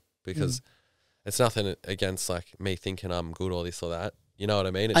to come because it's nothing against like me thinking I'm good or this or that. You know what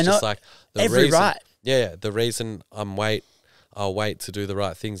I mean? It's just like the reason, the reason I'll wait to do the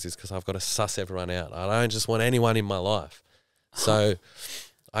right things is because I've got to suss everyone out. I don't just want anyone in my life. So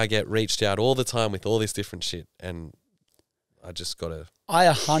I get reached out all the time with all this different shit and I just got to... I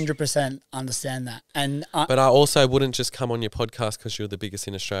 100% understand that. But I also wouldn't just come on your podcast because you're the biggest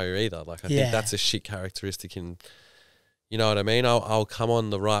in Australia either. Like I think that's a shit characteristic in... You know what I mean? I'll come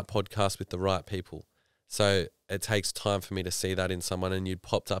on the right podcast with the right people. So it takes time for me to see that in someone, and you'd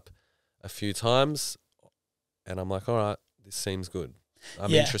popped up a few times and I'm like, all right, this seems good.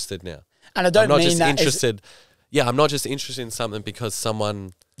 I'm interested now. And I don't mean just that interested. I'm not just interested in something because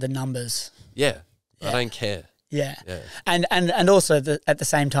someone... The numbers. I don't care. Yeah. And also at the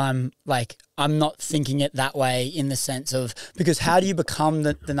same time, like I'm not thinking it that way in the sense of, because how do you become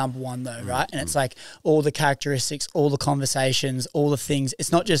the number one though, right? And it's like all the characteristics, all the conversations, all the things.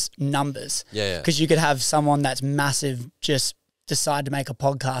 It's not just numbers. Because you could have someone that's massive just decide to make a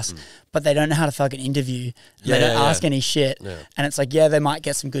podcast, but they don't know how to fucking interview. They don't ask any shit. And it's like, they might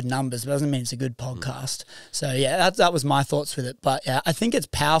get some good numbers, but it doesn't mean it's a good podcast. So that was my thoughts with it. But I think it's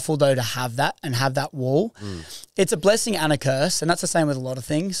powerful though to have that and have that wall. It's a blessing and a curse. And that's the same with a lot of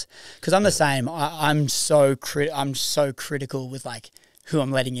things. Because I'm the same. I'm so critical with like who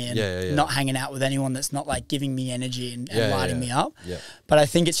I'm letting in, not hanging out with anyone that's not like giving me energy and lighting me up. But I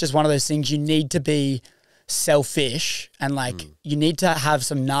think it's just one of those things you need to be selfish and like you need to have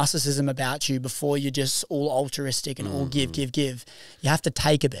some narcissism about you before you're just all altruistic and all give. You have to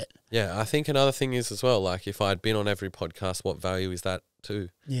take a bit. I think another thing is as well, like if I'd been on every podcast, what value is that too?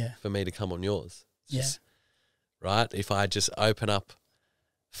 For me to come on yours. Right? If I just open up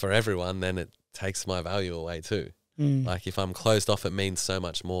for everyone, then it takes my value away too. Like if I'm closed off, it means so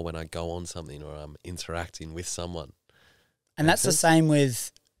much more when I go on something or I'm interacting with someone. And that's the same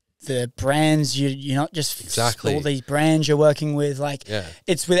with the brands. You're not just all these brands you're working with, like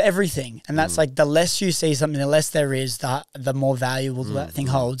it's with everything. And that's like the less you see something, the less there is, the more valuable that thing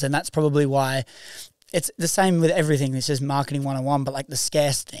holds. And that's probably why it's the same with everything. It's just marketing 101, but like the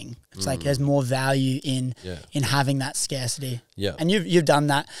scarce thing, it's like there's more value in having that scarcity. And you've done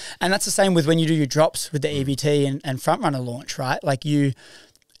that. And that's the same with when you do your drops with the EBT and Frontrunner launch, right? Like you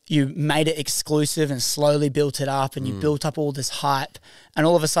you made it exclusive and slowly built it up, and you built up all this hype, and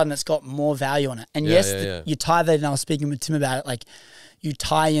all of a sudden it's got more value on it. And you tie that, and I was speaking with Tim about it, like you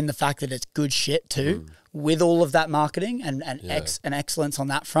tie in the fact that it's good shit too with all of that marketing and excellence on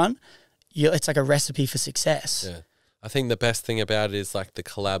that front. It's like a recipe for success. Yeah. I think the best thing about it is like the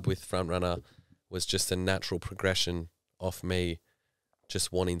collab with Frontrunner was just a natural progression of me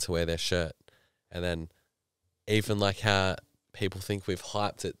just wanting to wear their shirt. And then even like how people think we've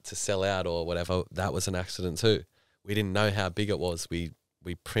hyped it to sell out or whatever, that was an accident too. We didn't know how big it was. We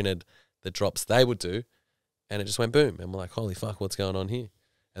printed the drops they would do, and it just went boom. And we're like, holy fuck, what's going on here?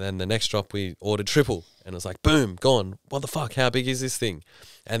 And then the next drop we ordered triple, and it was like, boom, gone. What the fuck? How big is this thing?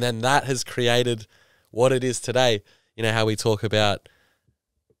 And then that has created what it is today. You know how we talk about,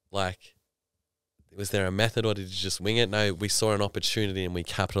 like, was there a method or did you just wing it? No, we saw an opportunity and we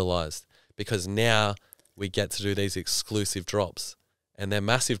capitalized, because now we get to do these exclusive drops, and they're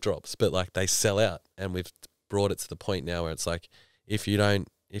massive drops, but like they sell out. And we've brought it to the point now where it's like, if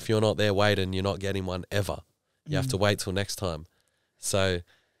you're not there waiting, you're not getting one ever. You have to wait till next time. So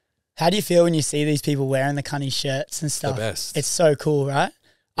how do you feel when you see these people wearing the Cunnie shirts and stuff? The best. It's so cool, right?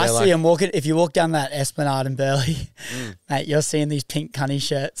 Yeah, I see them walking. If you walk down that Esplanade in Burleigh, mate, you're seeing these pink Cunnie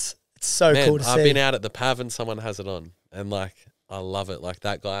shirts. It's so cool to see. I've been out at the Pav and someone has it on, and like I love it. Like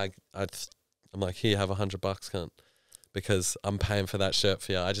that guy, I'm like, here, have $100, cunt, because I'm paying for that shirt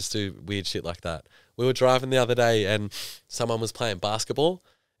for you. I just do weird shit like that. We were driving the other day and someone was playing basketball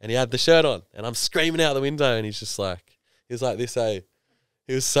and he had the shirt on, and I'm screaming out the window, and he's like this,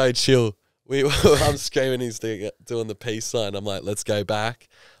 he was so chill. I'm screaming, he's doing the peace sign. I'm like, let's go back.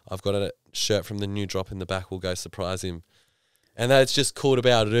 I've got a shirt from the new drop in the back. We'll go surprise him. And that's just cool to be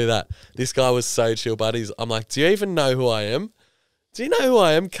able to do that. This guy was so chill, buddies. I'm like, do you even know who I am? Do you know who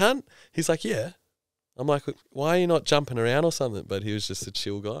I am, cunt? He's like, yeah. I'm like, why are you not jumping around or something? But he was just a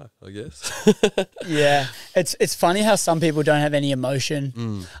chill guy, I guess. Yeah. It's funny how some people don't have any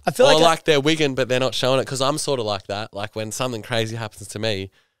emotion. I feel like they're wigging, but they're not showing it, because I'm sort of like that. Like when something crazy happens to me,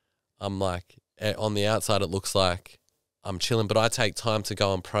 I'm like, on the outside it looks like I'm chilling, but I take time to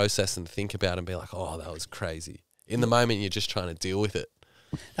go and process and think about it and be like, oh, that was crazy. In the moment, you're just trying to deal with it.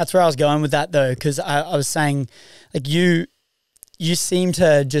 That's where I was going with that though, because I was saying, like, you seem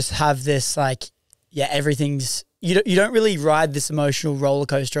to just have this, like, yeah, everything's, you don't really ride this emotional roller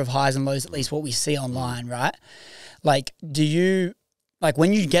coaster of highs and lows, at least what we see online, right? Like, do you, like,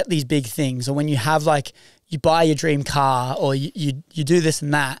 when you get these big things, or when you have, like, you buy your dream car, or you do this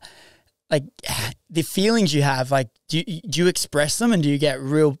and that, like, the feelings you have, like, do you express them, and do you get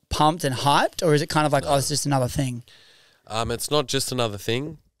real pumped and hyped, or is it kind of like, oh, it's just another thing? It's not just another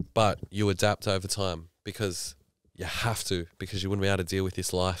thing, but you adapt over time, because you have to, because you wouldn't be able to deal with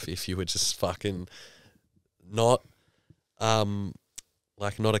this life if you were just fucking not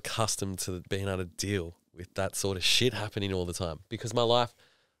accustomed to being able to deal with that sort of shit happening all the time. Because my life,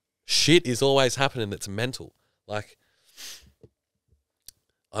 shit is always happening that's mental. Like,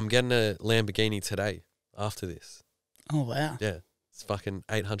 I'm getting a Lamborghini today after this. Oh, wow. Yeah. It's fucking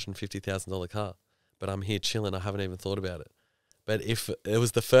 $850,000 car. But I'm here chilling. I haven't even thought about it. But if it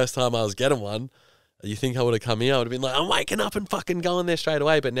was the first time I was getting one, you think I would have come here? I would have been like, I'm waking up and fucking going there straight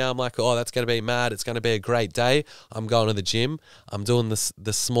away. But now I'm like, oh, that's going to be mad. It's going to be a great day. I'm going to the gym. I'm doing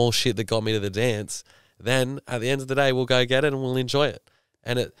the small shit that got me to the dance. Then at the end of the day, we'll go get it and we'll enjoy it.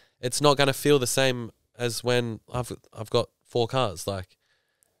 And it's not going to feel the same as when I've got 4 cars. Like,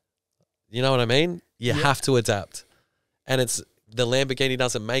 you know what I mean? You have to adapt. And the Lamborghini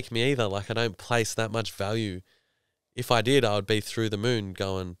doesn't make me either. Like, I don't place that much value. If I did, I would be through the moon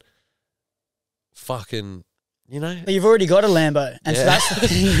going, fucking, you know. But you've already got a Lambo, and so that's the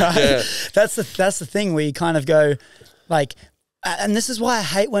thing, right? Yeah. That's the thing where you kind of go, like, and this is why I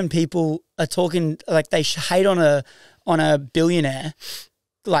hate when people are talking, like, they hate on a billionaire,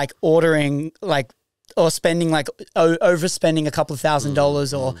 like, ordering, like, or spending, like, overspending a couple of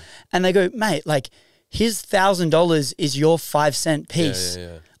 $1,000 or, and they go, mate, like, his $1,000 is your 5-cent piece.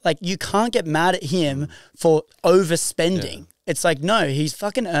 Yeah. Like, you can't get mad at him for overspending. Yeah. It's like, no, he's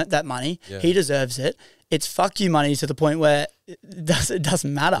fucking earned that money. Yeah. He deserves it. It's fuck you money to the point where it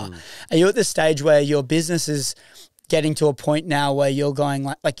doesn't matter. Are you at this stage where your business is getting to a point now where you're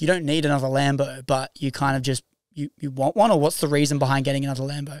going like you don't need another Lambo, but you kind of just, you want one, or what's the reason behind getting another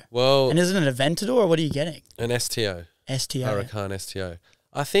Lambo? Well, and is it an Aventador, or what are you getting? An STO. Huracan STO.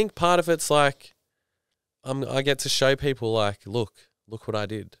 I think part of it's like, I get to show people, like, look what I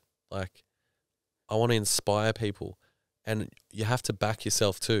did. Like, I want to inspire people. And you have to back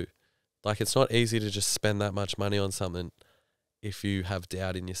yourself too. Like, it's not easy to just spend that much money on something if you have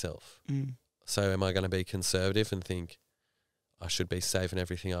doubt in yourself. So am I going to be conservative and think, I should be saving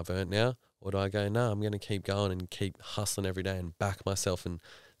everything I've earned now? Or do I go, no, I'm going to keep going and keep hustling every day and back myself and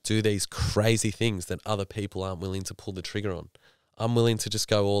do these crazy things that other people aren't willing to pull the trigger on? I'm willing to just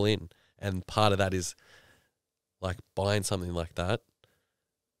go all in. And part of that is like buying something like that.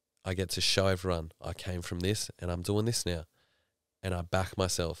 I get to show everyone I came from this and I'm doing this now. And I back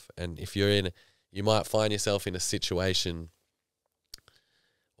myself. And if you might find yourself in a situation.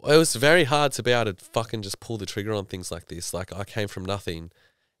 It was very hard to be able to fucking just pull the trigger on things like this. Like I came from nothing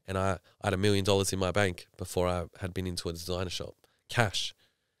and I had $1 million in my bank before I had been into a designer shop. Cash.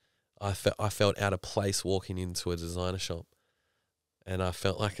 I felt out of place walking into a designer shop. And I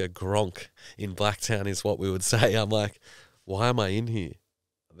felt like a gronk in Blacktown is what we would say. I'm like, why am I in here?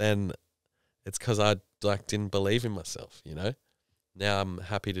 Then it's because I like didn't believe in myself, you know? Now I'm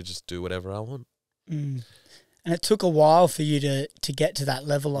happy to just do whatever I want. Mm. And it took a while for you to get to that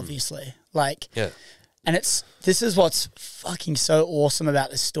level, obviously. Like, yeah. And this is what's fucking so awesome about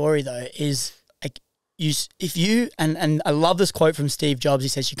this story, though, is like and I love this quote from Steve Jobs. He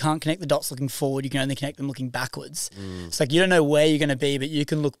says, you can't connect the dots looking forward. You can only connect them looking backwards. It's like, you don't know where you're going to be, but you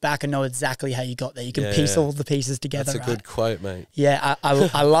can look back and know exactly how you got there. You can piece all the pieces together. That's a good quote, mate. Yeah. I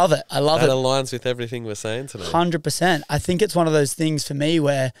love it. I love it. That aligns with everything we're saying today. 100%. I think it's one of those things for me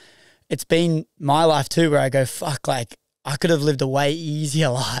where it's been my life too, where I go, fuck, like I could have lived a way easier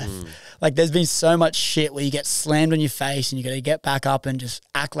life. Like there's been so much shit where you get slammed on your face and you got to get back up and just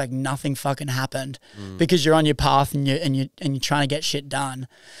act like nothing fucking happened because you're on your path and you're trying to get shit done.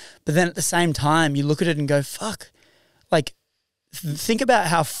 But then at the same time, you look at it and go, fuck, like think about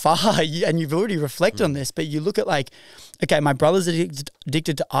how far and you've already reflected on this, but you look at like, okay, my brother's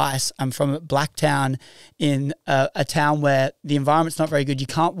addicted to ice. I'm from Blacktown in a town where the environment's not very good. You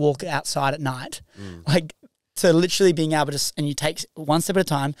can't walk outside at night. Like, so literally being able to, and you take one step at a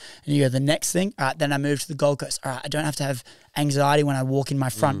time and you go, the next thing, all right, then I move to the Gold Coast. All right, I don't have to have anxiety when I walk in my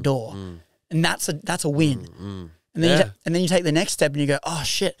front door. And that's a win. And then you take the next step and you go, oh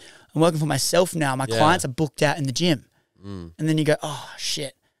shit, I'm working for myself now. My clients are booked out in the gym. And then you go, oh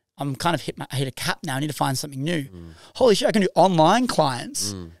shit, I'm kind of hit a cap now. I need to find something new. Holy shit, I can do online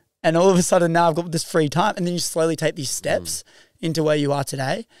clients. And all of a sudden now I've got this free time. And then you slowly take these steps into where you are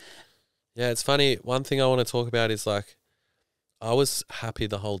today. Yeah, it's funny. One thing I want to talk about is like, I was happy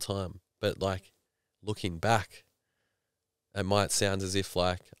the whole time, but like looking back, it might sound as if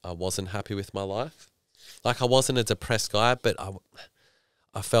like I wasn't happy with my life. Like I wasn't a depressed guy, but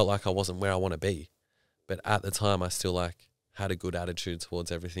I felt like I wasn't where I want to be. But at the time, I still like had a good attitude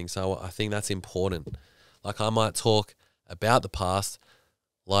towards everything. So I think that's important. Like I might talk about the past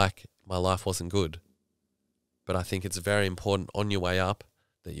like my life wasn't good, but I think it's very important on your way up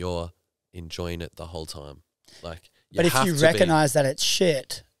that you're enjoying it the whole time. Like, but if you recognize that it's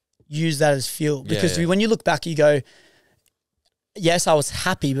shit, use that as fuel. Because when you look back, you go, yes, I was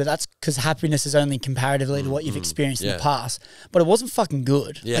happy, but that's because happiness is only comparatively to what you've experienced in the past. But it wasn't fucking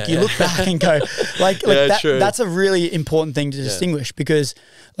good. Like you look back and go, that's a really important thing to distinguish because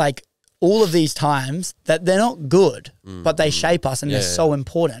like all of these times that they're not good, but they shape us and they're so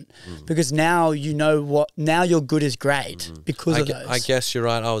important because now you know now your good is great because of those. I guess you're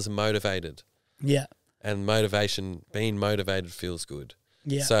right. I was motivated. Yeah. And being motivated feels good.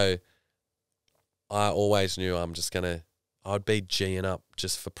 Yeah. So I always knew I'd be G'ing up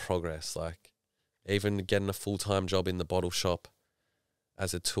just for progress. Like even getting a full-time job in the bottle shop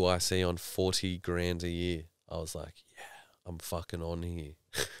as a 2IC on 40 grand a year. I was like, yeah, I'm fucking on here.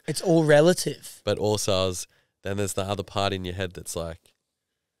 It's all relative. But also then there's the other part in your head that's like,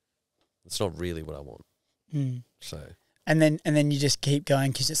 it's not really what I want. So. And then you just keep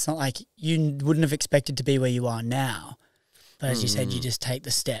going because it's not like you wouldn't have expected to be where you are now. But as you said, you just take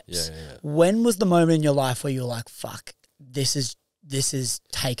the steps. Yeah. When was the moment in your life where you were like, fuck, this is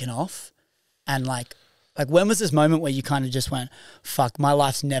taken off? And like when was this moment where you kind of just went, fuck, my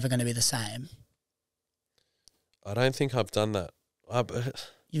life's never going to be the same? I don't think I've done that.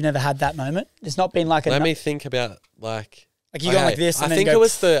 You've never had that moment? It's not been like Let me think about like you go like this and I think it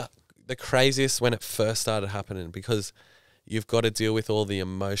was the craziest when it first started happening because you've got to deal with all the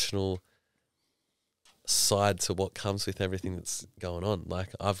emotional side to what comes with everything that's going on. Like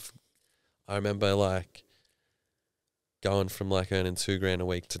I remember like going from like earning $2,000 a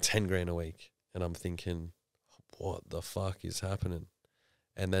week to $10,000 a week, and I'm thinking, what the fuck is happening?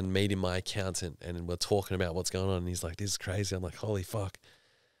 And then meeting my accountant and we're talking about what's going on, and he's like, this is crazy. I'm like, holy fuck.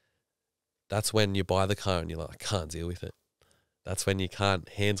 That's when you buy the car and you're like, I can't deal with it. That's when you can't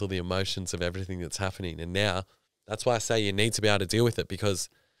handle the emotions of everything that's happening. And now, that's why I say you need to be able to deal with it, because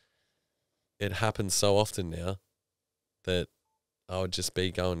it happens so often now that I would just be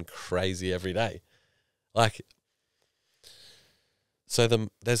going crazy every day. Like, So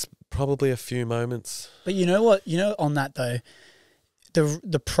there's probably a few moments. But you know what? You know, on that though,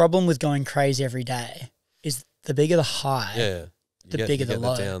 the problem with going crazy every day is the bigger the high, the bigger the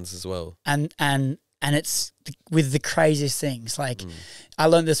low. The downs as well. And it's with the craziest things. Like I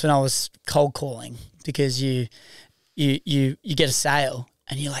learned this when I was cold calling, because you get a sale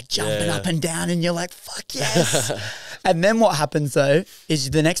and you're like jumping up and down and you're like, fuck yes. And then what happens though is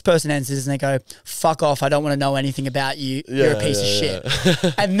the next person answers and they go, fuck off, I don't want to know anything about you. You're a piece of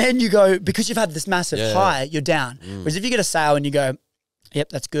shit. And then you go, because you've had this massive high, you're down. Whereas if you get a sale and you go, yep,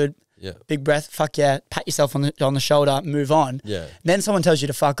 that's good. Yeah. Big breath, fuck yeah, pat yourself on the shoulder, move on. Yeah. Then someone tells you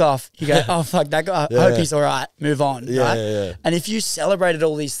to fuck off. You go, oh fuck that guy, I hope he's all right, move on. Yeah, right? yeah. And if you celebrated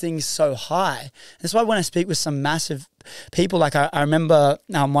all these things so high, that's why when I speak with some massive people, like I remember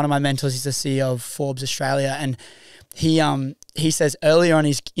one of my mentors, he's the CEO of Forbes Australia, and he says earlier on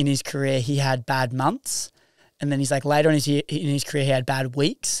in his career he had bad months. And then he's like, later in his career, he had bad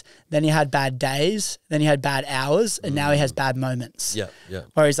weeks. Then he had bad days. Then he had bad hours. And now he has bad moments. Yeah, yeah.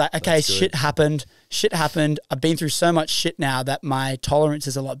 Where he's like, okay, shit happened. I've been through so much shit now that my tolerance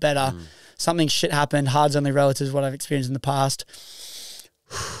is a lot better. Something shit happened. Hard's only relative to what I've experienced in the past.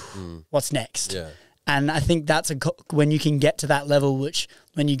 What's next? Yeah. And I think that's when you can get to that level, which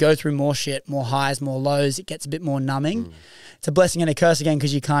when you go through more shit, more highs, more lows, it gets a bit more numbing. It's a blessing and a curse again,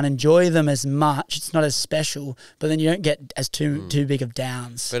 because you can't enjoy them as much. It's not as special, but then you don't get as too big of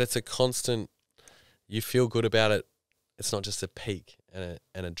downs. But it's a constant, you feel good about it. It's not just a peak and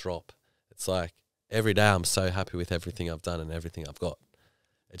a drop. It's like every day I'm so happy with everything I've done and everything I've got.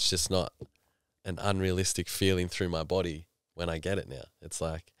 It's just not an unrealistic feeling through my body when I get it now. It's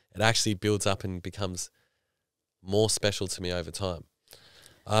like it actually builds up and becomes more special to me over time.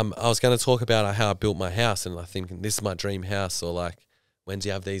 I was going to talk about how I built my house, and I think this is my dream house, or like, when do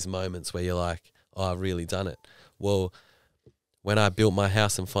you have these moments where you're like, oh, I've really done it? Well, when I built my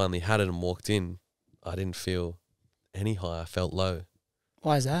house and finally had it and walked in, I didn't feel any high. I felt low.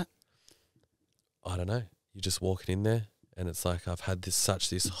 Why is that? I don't know. You're just walking in there and it's like I've had this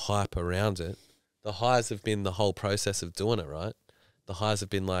hype around it. The highs have been the whole process of doing it, right? The highs have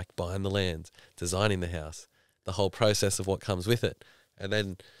been like buying the land, designing the house, the whole process of what comes with it. And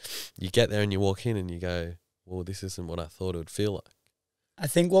then you get there and you walk in and you go, well, this isn't what I thought it would feel like. I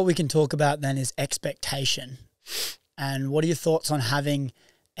think what we can talk about then is expectation. And what are your thoughts on having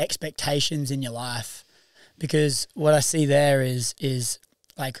expectations in your life? Because what I see there is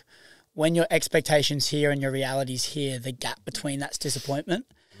like when your expectations here and your reality's here, the gap between that's disappointment.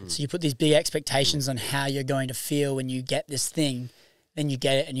 So you put these big expectations on how you're going to feel when you get this thing, then you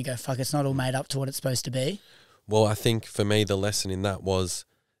get it and you go, fuck, it's not all made up to what it's supposed to be. Well, I think for me, the lesson in that was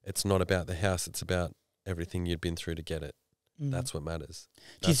it's not about the house. It's about everything you'd been through to get it. That's what matters.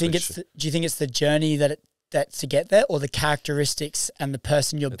 Do you think it's the journey that's to get there, or the characteristics and the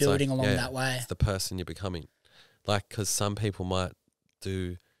person you're building along that way? It's the person you're becoming. Like, because some people might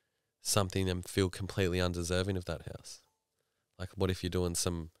do something and feel completely undeserving of that house. Like, what if you're doing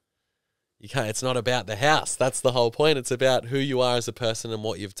it's not about the house. That's the whole point. It's about who you are as a person and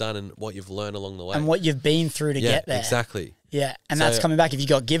what you've done and what you've learned along the way. And what you've been through to get there. Exactly. Yeah, and that's coming back. If you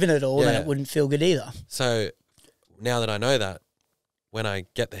got given it all, then it wouldn't feel good either. So now that I know that, when I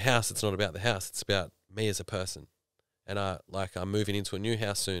get the house, it's not about the house. It's about me as a person. And I'm moving into a new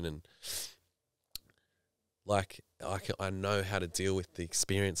house soon, and like I know how to deal with the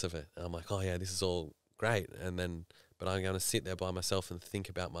experience of it. And I'm like, oh yeah, this is all great. But I'm going to sit there by myself and think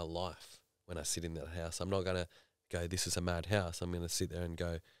about my life when I sit in that house. I'm not going to go, this is a mad house. I'm going to sit there and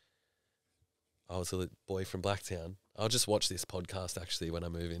go, I was a boy from Blacktown. I'll just watch this podcast actually when I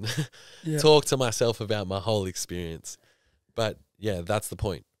move in. Talk to myself about my whole experience. But yeah, that's the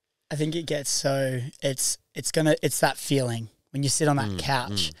point. I think it gets it's that feeling when you sit on that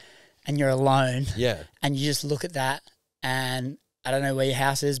couch and you're alone. Yeah. And you just look at that, and I don't know where your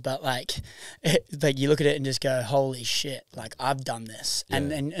house is, but like you look at it and just go, holy shit, like I've done this. Yeah.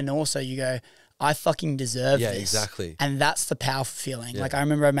 And also you go, I fucking deserve this. Yeah, exactly. And that's the powerful feeling. Yeah. Like I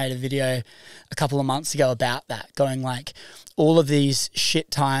remember I made a video a couple of months ago about that, going like all of these shit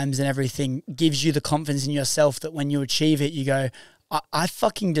times and everything gives you the confidence in yourself that when you achieve it, you go, I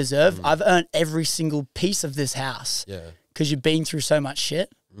fucking deserve, I've earned every single piece of this house. Yeah. Because you've been through so much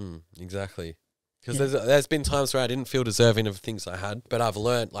shit. Exactly. Because there's been times where I didn't feel deserving of things I had, but I've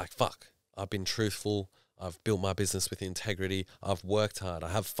learned like, fuck, I've been truthful. I've built my business with integrity. I've worked hard. I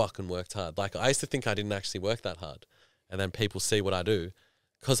have fucking worked hard. Like I used to think I didn't actually work that hard. And then people see what I do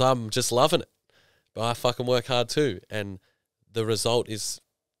because I'm just loving it. But I fucking work hard too. And the result is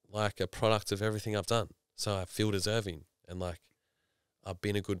like a product of everything I've done. So I feel deserving. And like I've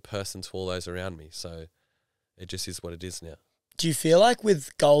been a good person to all those around me. So it just is what it is now. Do you feel like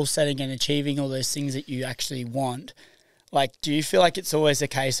with goal setting and achieving all those things that you actually want, like, do you feel like it's always a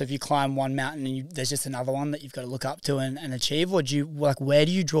case of you climb one mountain and there's just another one that you've got to look up to and achieve? Or do you, like, where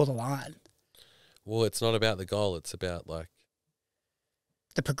do you draw the line? Well, it's not about the goal. It's about, like,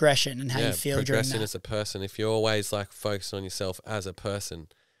 the progression and how you feel during progressing that. as a person. If you're always, like, focused on yourself as a person.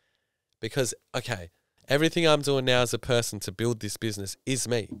 Because, okay, everything I'm doing now as a person to build this business is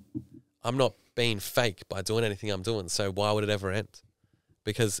me. I'm not being fake by doing anything I'm doing. So why would it ever end?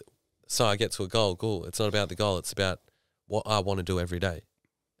 Because, so I get to a goal, cool. It's not about the goal. It's about what I want to do every day.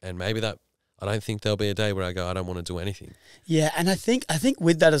 And maybe that, I don't think there'll be a day where I go, I don't want to do anything. Yeah, and I think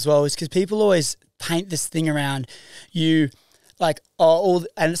with that as well is because people always paint this thing around you, like, and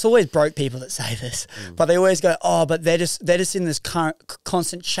it's always broke people that say this, but they always go, but they're just in this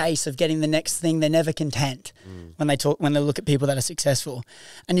constant chase of getting the next thing. They're never content when they look at people that are successful,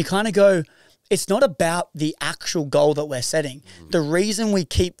 and you kind of go, it's not about the actual goal that we're setting. The reason we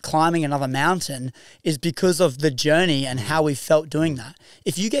keep climbing another mountain is because of the journey and how we felt doing that.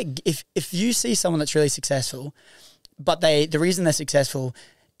 If you see someone that's really successful, but the reason they're successful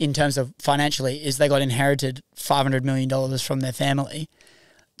in terms of financially is they got inherited $500 million from their family,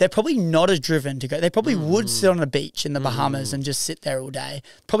 they're probably not as driven to go. They probably would sit on a beach in the Bahamas and just sit there all day,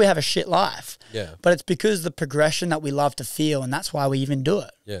 probably have a shit life. Yeah. But it's because the progression that we love to feel, and that's why we even do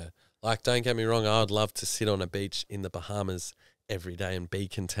it. Yeah. Like, don't get me wrong, I would love to sit on a beach in the Bahamas every day and be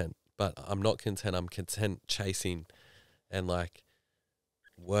content. But I'm not content. I'm content chasing and, like,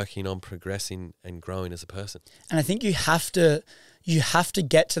 working on progressing and growing as a person. And I think you have to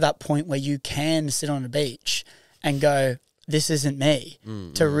get to that point where you can sit on a beach and go, this isn't me,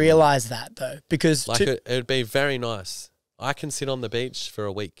 to realize that, though. Because like, it would be very nice. I can sit on the beach for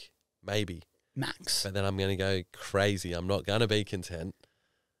a week, maybe. Max. But then I'm going to go crazy. I'm not going to be content.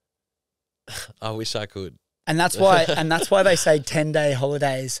 I wish I could. And that's why they say 10-day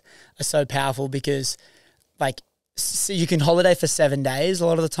holidays are so powerful, because, like, so you can holiday for 7 days a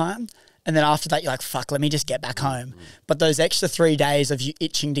lot of the time, and then after that you're like, fuck, let me just get back home. But those extra 3 days of you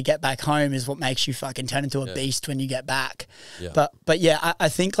itching to get back home is what makes you fucking turn into a beast when you get back. Yeah. But yeah, I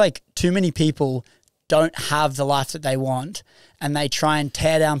think, like, too many people don't have the life that they want, and they try and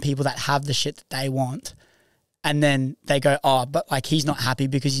tear down people that have the shit that they want. And then they go, but, like, he's not happy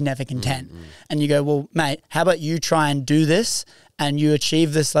because he's never content. And you go, well, mate, how about you try and do this and you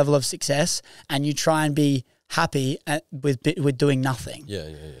achieve this level of success and you try and be happy with doing nothing. Yeah.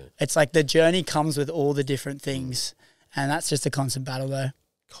 It's like the journey comes with all the different things, and that's just a constant battle, though.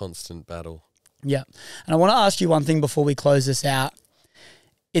 Constant battle. Yeah. And I want to ask you one thing before we close this out.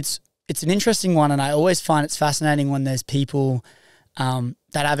 It's an interesting one, and I always find it's fascinating when there's people that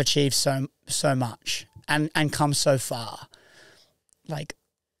have achieved so much and come so far. Like,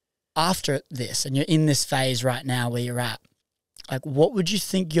 after this, and you're in this phase right now where you're at, like, what would you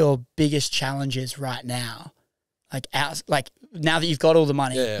think your biggest challenge is right now? Like, now that you've got all the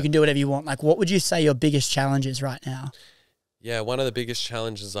money, you can do whatever you want. Like, what would you say your biggest challenge is right now? Yeah, one of the biggest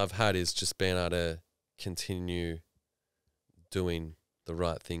challenges I've had is just being able to continue doing the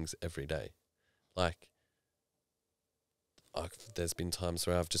right things every day. Like, there's been times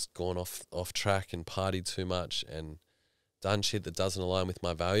where I've just gone off track and partied too much and done shit that doesn't align with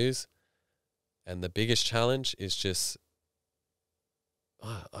my values. And the biggest challenge is just,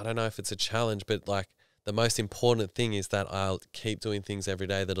 I don't know if it's a challenge, but, like, the most important thing is that I'll keep doing things every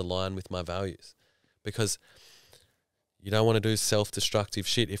day that align with my values, because you don't want to do self-destructive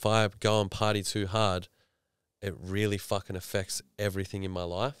shit. If I go and party too hard, it really fucking affects everything in my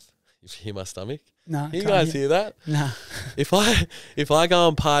life. You hear my stomach? No. You guys hear that? No. If I go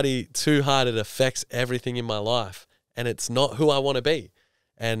and party too hard, it affects everything in my life, and it's not who I want to be.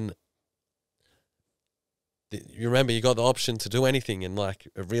 And you remember, you got the option to do anything, and, like,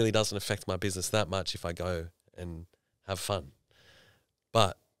 it really doesn't affect my business that much if I go and have fun.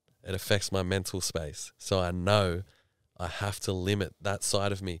 But it affects my mental space. So I know I have to limit that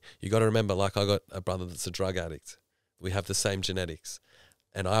side of me. You got to remember, like, I got a brother that's a drug addict. We have the same genetics.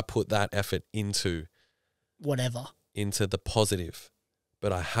 And I put that effort into into the positive.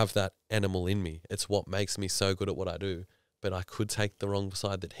 But I have that animal in me. It's what makes me so good at what I do. But I could take the wrong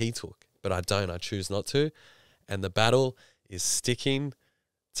side that he took. But I don't. I choose not to. And the battle is sticking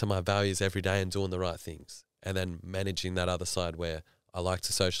to my values every day and doing the right things. And then managing that other side where I like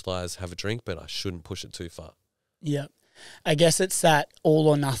to socialize, have a drink, but I shouldn't push it too far. Yeah. I guess it's that all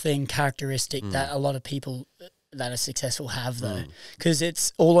or nothing characteristic that a lot of people that are successful have, though. Because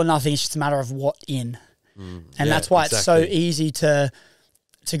it's all or nothing. It's just a matter of what in. And that's why it's so easy to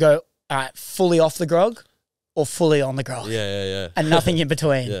go, all right, fully off the grog, or fully on the grog. Yeah. And nothing in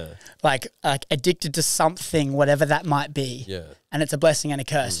between. Yeah. Like addicted to something, whatever that might be. Yeah. And it's a blessing and a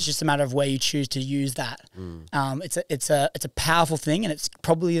curse. It's just a matter of where you choose to use that. It's a powerful thing, and it's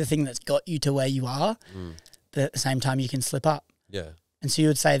probably the thing that's got you to where you are. But at the same time, you can slip up. Yeah. And so you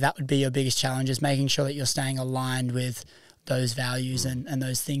would say that would be your biggest challenge, is making sure that you're staying aligned with those values and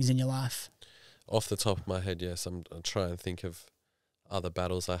those things in your life. Off the top of my head, yes. I'm trying to think of other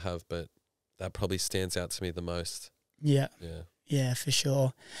battles I have, but that probably stands out to me the most. Yeah. Yeah, for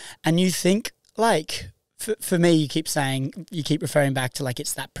sure. And you think, like, for me, you keep referring back to, like,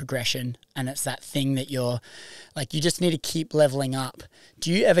 it's that progression and it's that thing that you're, like, you just need to keep leveling up.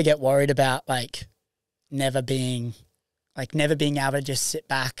 Do you ever get worried about, like, never being able to just sit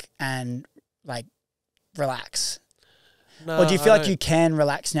back and, like, relax? No, or do you feel like you can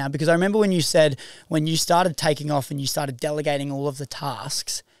relax now? Because I remember when you said when you started taking off and you started delegating all of the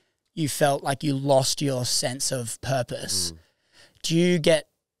tasks, you felt like you lost your sense of purpose. Do you get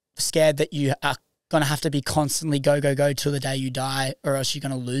scared that you are going to have to be constantly go till the day you die, or else you're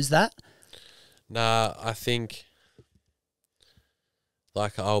going to lose that? Nah, I think,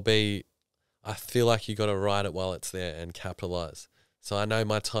 like, I feel like you got to ride it while it's there and capitalize. So I know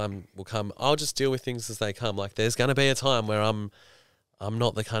my time will come. I'll just deal with things as they come. Like, there's going to be a time where I'm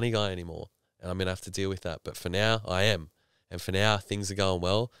not the Cunnie guy anymore, and I'm going to have to deal with that. But for now, I am. And for now, things are going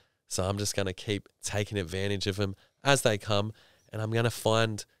well. So I'm just going to keep taking advantage of them as they come, and I'm going to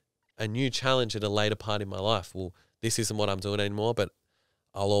find a new challenge at a later part in my life. Well, this isn't what I'm doing anymore, but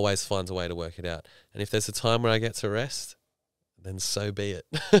I'll always find a way to work it out. And if there's a time where I get to rest, then so be it.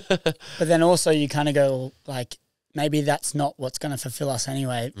 But then also you kind of go, like, maybe that's not what's going to fulfill us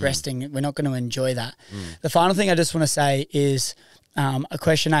anyway. Resting, we're not going to enjoy that. The final thing I just want to say is a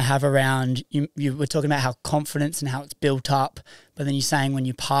question I have around, you were talking about how confidence and how it's built up, but then you're saying when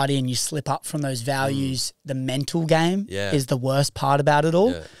you party and you slip up from those values, the mental game is the worst part about it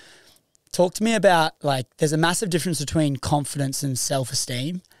all. Talk to me about, like, there's a massive difference between confidence and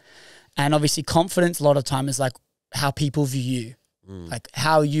self-esteem. And obviously confidence a lot of time is like how people view you. Like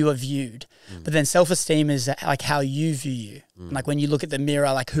how you are viewed. But then self-esteem is like how you view you. Like when you look at the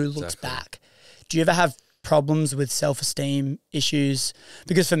mirror, like who looks back. Do you ever have problems with self-esteem issues?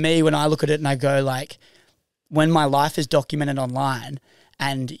 Because for me, when I look at it and I go, like, when my life is documented online,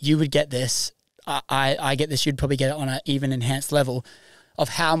 and you would get this, I get this, you'd probably get it on an even enhanced level of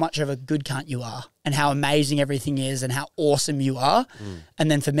how much of a good cunt you are and how amazing everything is and how awesome you are.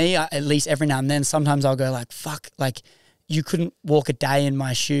 And then for me, at least every now and then, sometimes I'll go like, fuck, like, you couldn't walk a day in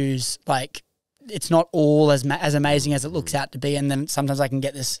my shoes. Like, it's not all as amazing as it looks out to be. And then sometimes I can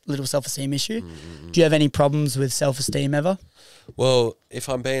get this little self-esteem issue. Do you have any problems with self-esteem ever? Well, if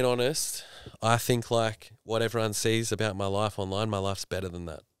I'm being honest, I think, like, what everyone sees about my life online, my life's better than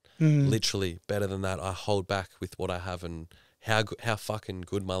that. Literally better than that. I hold back with what I have and how fucking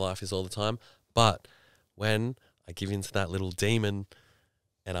good my life is all the time. But when I give into that little demon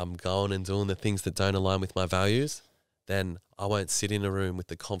and I'm going and doing the things that don't align with my values, then I won't sit in a room with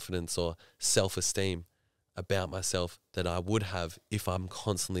the confidence or self-esteem about myself that I would have if I'm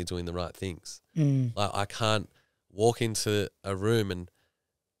constantly doing the right things. Like, I can't walk into a room and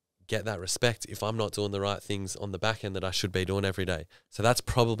get that respect if I'm not doing the right things on the back end that I should be doing every day. So that's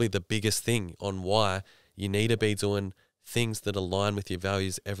probably the biggest thing on why you need to be doing things that align with your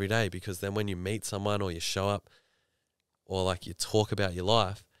values every day, because then when you meet someone or you show up or, like, you talk about your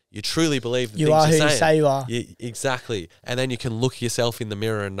life, you truly believe the you things are you're who saying. you say you are. Exactly. And then you can look yourself in the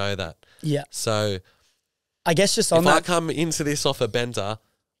mirror and know that. Yeah. So I guess just on if that, I come into this off a bender,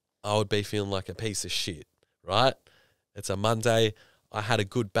 I would be feeling like a piece of shit, right? It's a Monday. I had a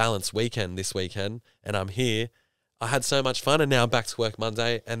good balanced weekend this weekend, and I'm here. I had so much fun, and now I'm back to work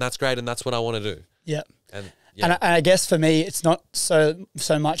Monday, and that's great, and that's what I want to do. Yeah. And And I guess for me, it's not so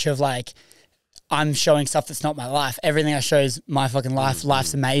much of, like, I'm showing stuff that's not my life. Everything I show is my fucking life.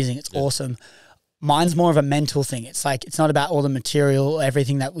 Life's amazing. It's awesome. Mine's more of a mental thing. It's like, it's not about all the material,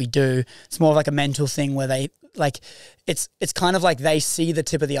 everything that we do. It's more of like a mental thing where they, like, it's kind of like they see the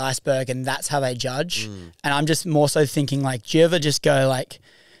tip of the iceberg and that's how they judge. And I'm just more so thinking, like, do you ever just go like,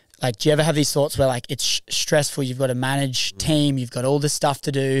 do you ever have these thoughts where, like, it's stressful, you've got to manage team, you've got all this stuff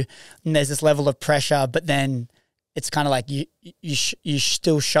to do, and there's this level of pressure, but then it's kind of like you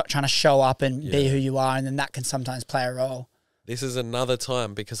still trying to show up and be who you are, and then that can sometimes play a role. This is another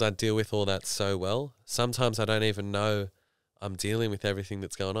time, because I deal with all that so well. Sometimes I don't even know I'm dealing with everything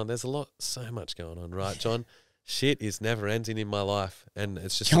that's going on. There's so much going on, right, John? Shit is never ending in my life, and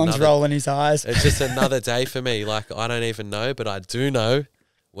it's just John's rolling his eyes. It's just another day for me. Like, I don't even know, but I do know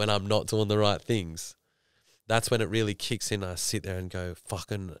when I'm not doing the right things. That's when it really kicks in. I sit there and go,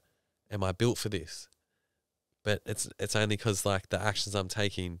 fucking, am I built for this? but it's only because like the actions I'm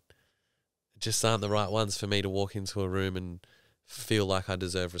taking just aren't the right ones for me to walk into a room and feel like I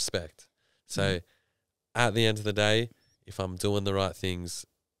deserve respect. So at the end of the day, if I'm doing the right things,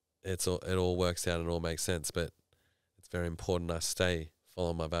 it all works out and it all makes sense. But it's very important I stay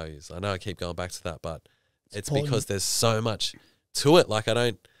following my values. I know I keep going back to that, but it's because there's so much to it. Like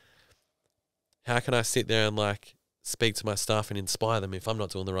how can I sit there and like speak to my staff and inspire them if I'm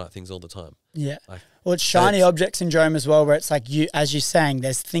not doing the right things all the time? Yeah. Like, well, it's shiny object syndrome as well, where it's like you, as you're saying,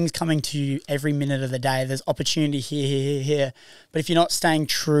 there's things coming to you every minute of the day. There's opportunity here. But if you're not staying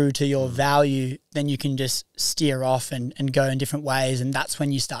true to your value, then you can just steer off and go in different ways. And that's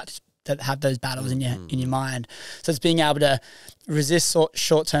when you start to have those battles in your mind. So it's being able to resist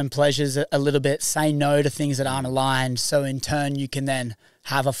short-term pleasures a little bit, say no to things that aren't aligned. So in turn, you can then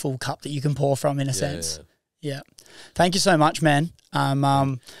have a full cup that you can pour from in a sense. Yeah. Thank you so much, man.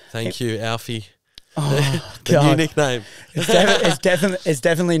 Thank you, Alfie. Oh, the God. new nickname. It's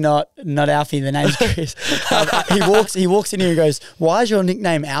definitely not Alfie. The name's Chris. He walks in here and goes, "Why is your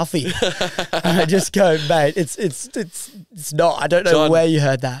nickname Alfie?" And I just go, "Mate, it's not. I don't know John, where you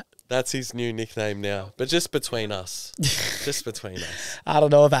heard that." That's his new nickname now, but just between us. Just between us. I don't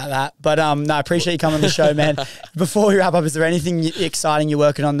know about that, but no, I appreciate you coming on the show, man. Before we wrap up, is there anything exciting you're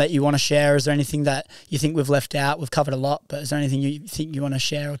working on that you want to share? Is there anything that you think we've left out? We've covered a lot, but is there anything you think you want to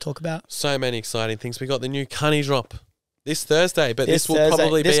share or talk about? So many exciting things. We got the new Cunnie drop this Thursday, but this will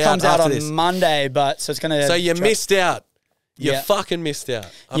probably be out after this. This comes out on Monday, but so it's going to. So you missed out. You fucking missed out.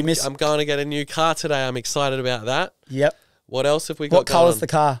 I'm going to get a new car today. I'm excited about that. Yep. What else have we got? What colour's the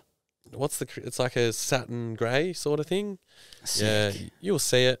car? It's like a satin grey sort of thing. Sick. Yeah, you'll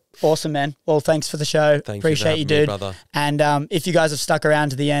see it. Awesome, man. Well, thanks for the show. Appreciate you, dude. Brother. And if you guys have stuck around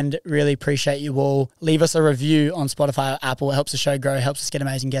to the end, really appreciate you all. Leave us a review on Spotify or Apple. It helps the show grow, helps us get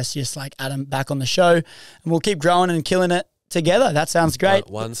amazing guests just like Adam back on the show. And we'll keep growing and killing it together. That sounds great.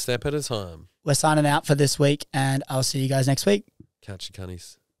 One step at a time. We're signing out for this week, and I'll see you guys next week. Catch you,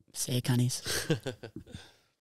 Cunnies. See you, Cunnies.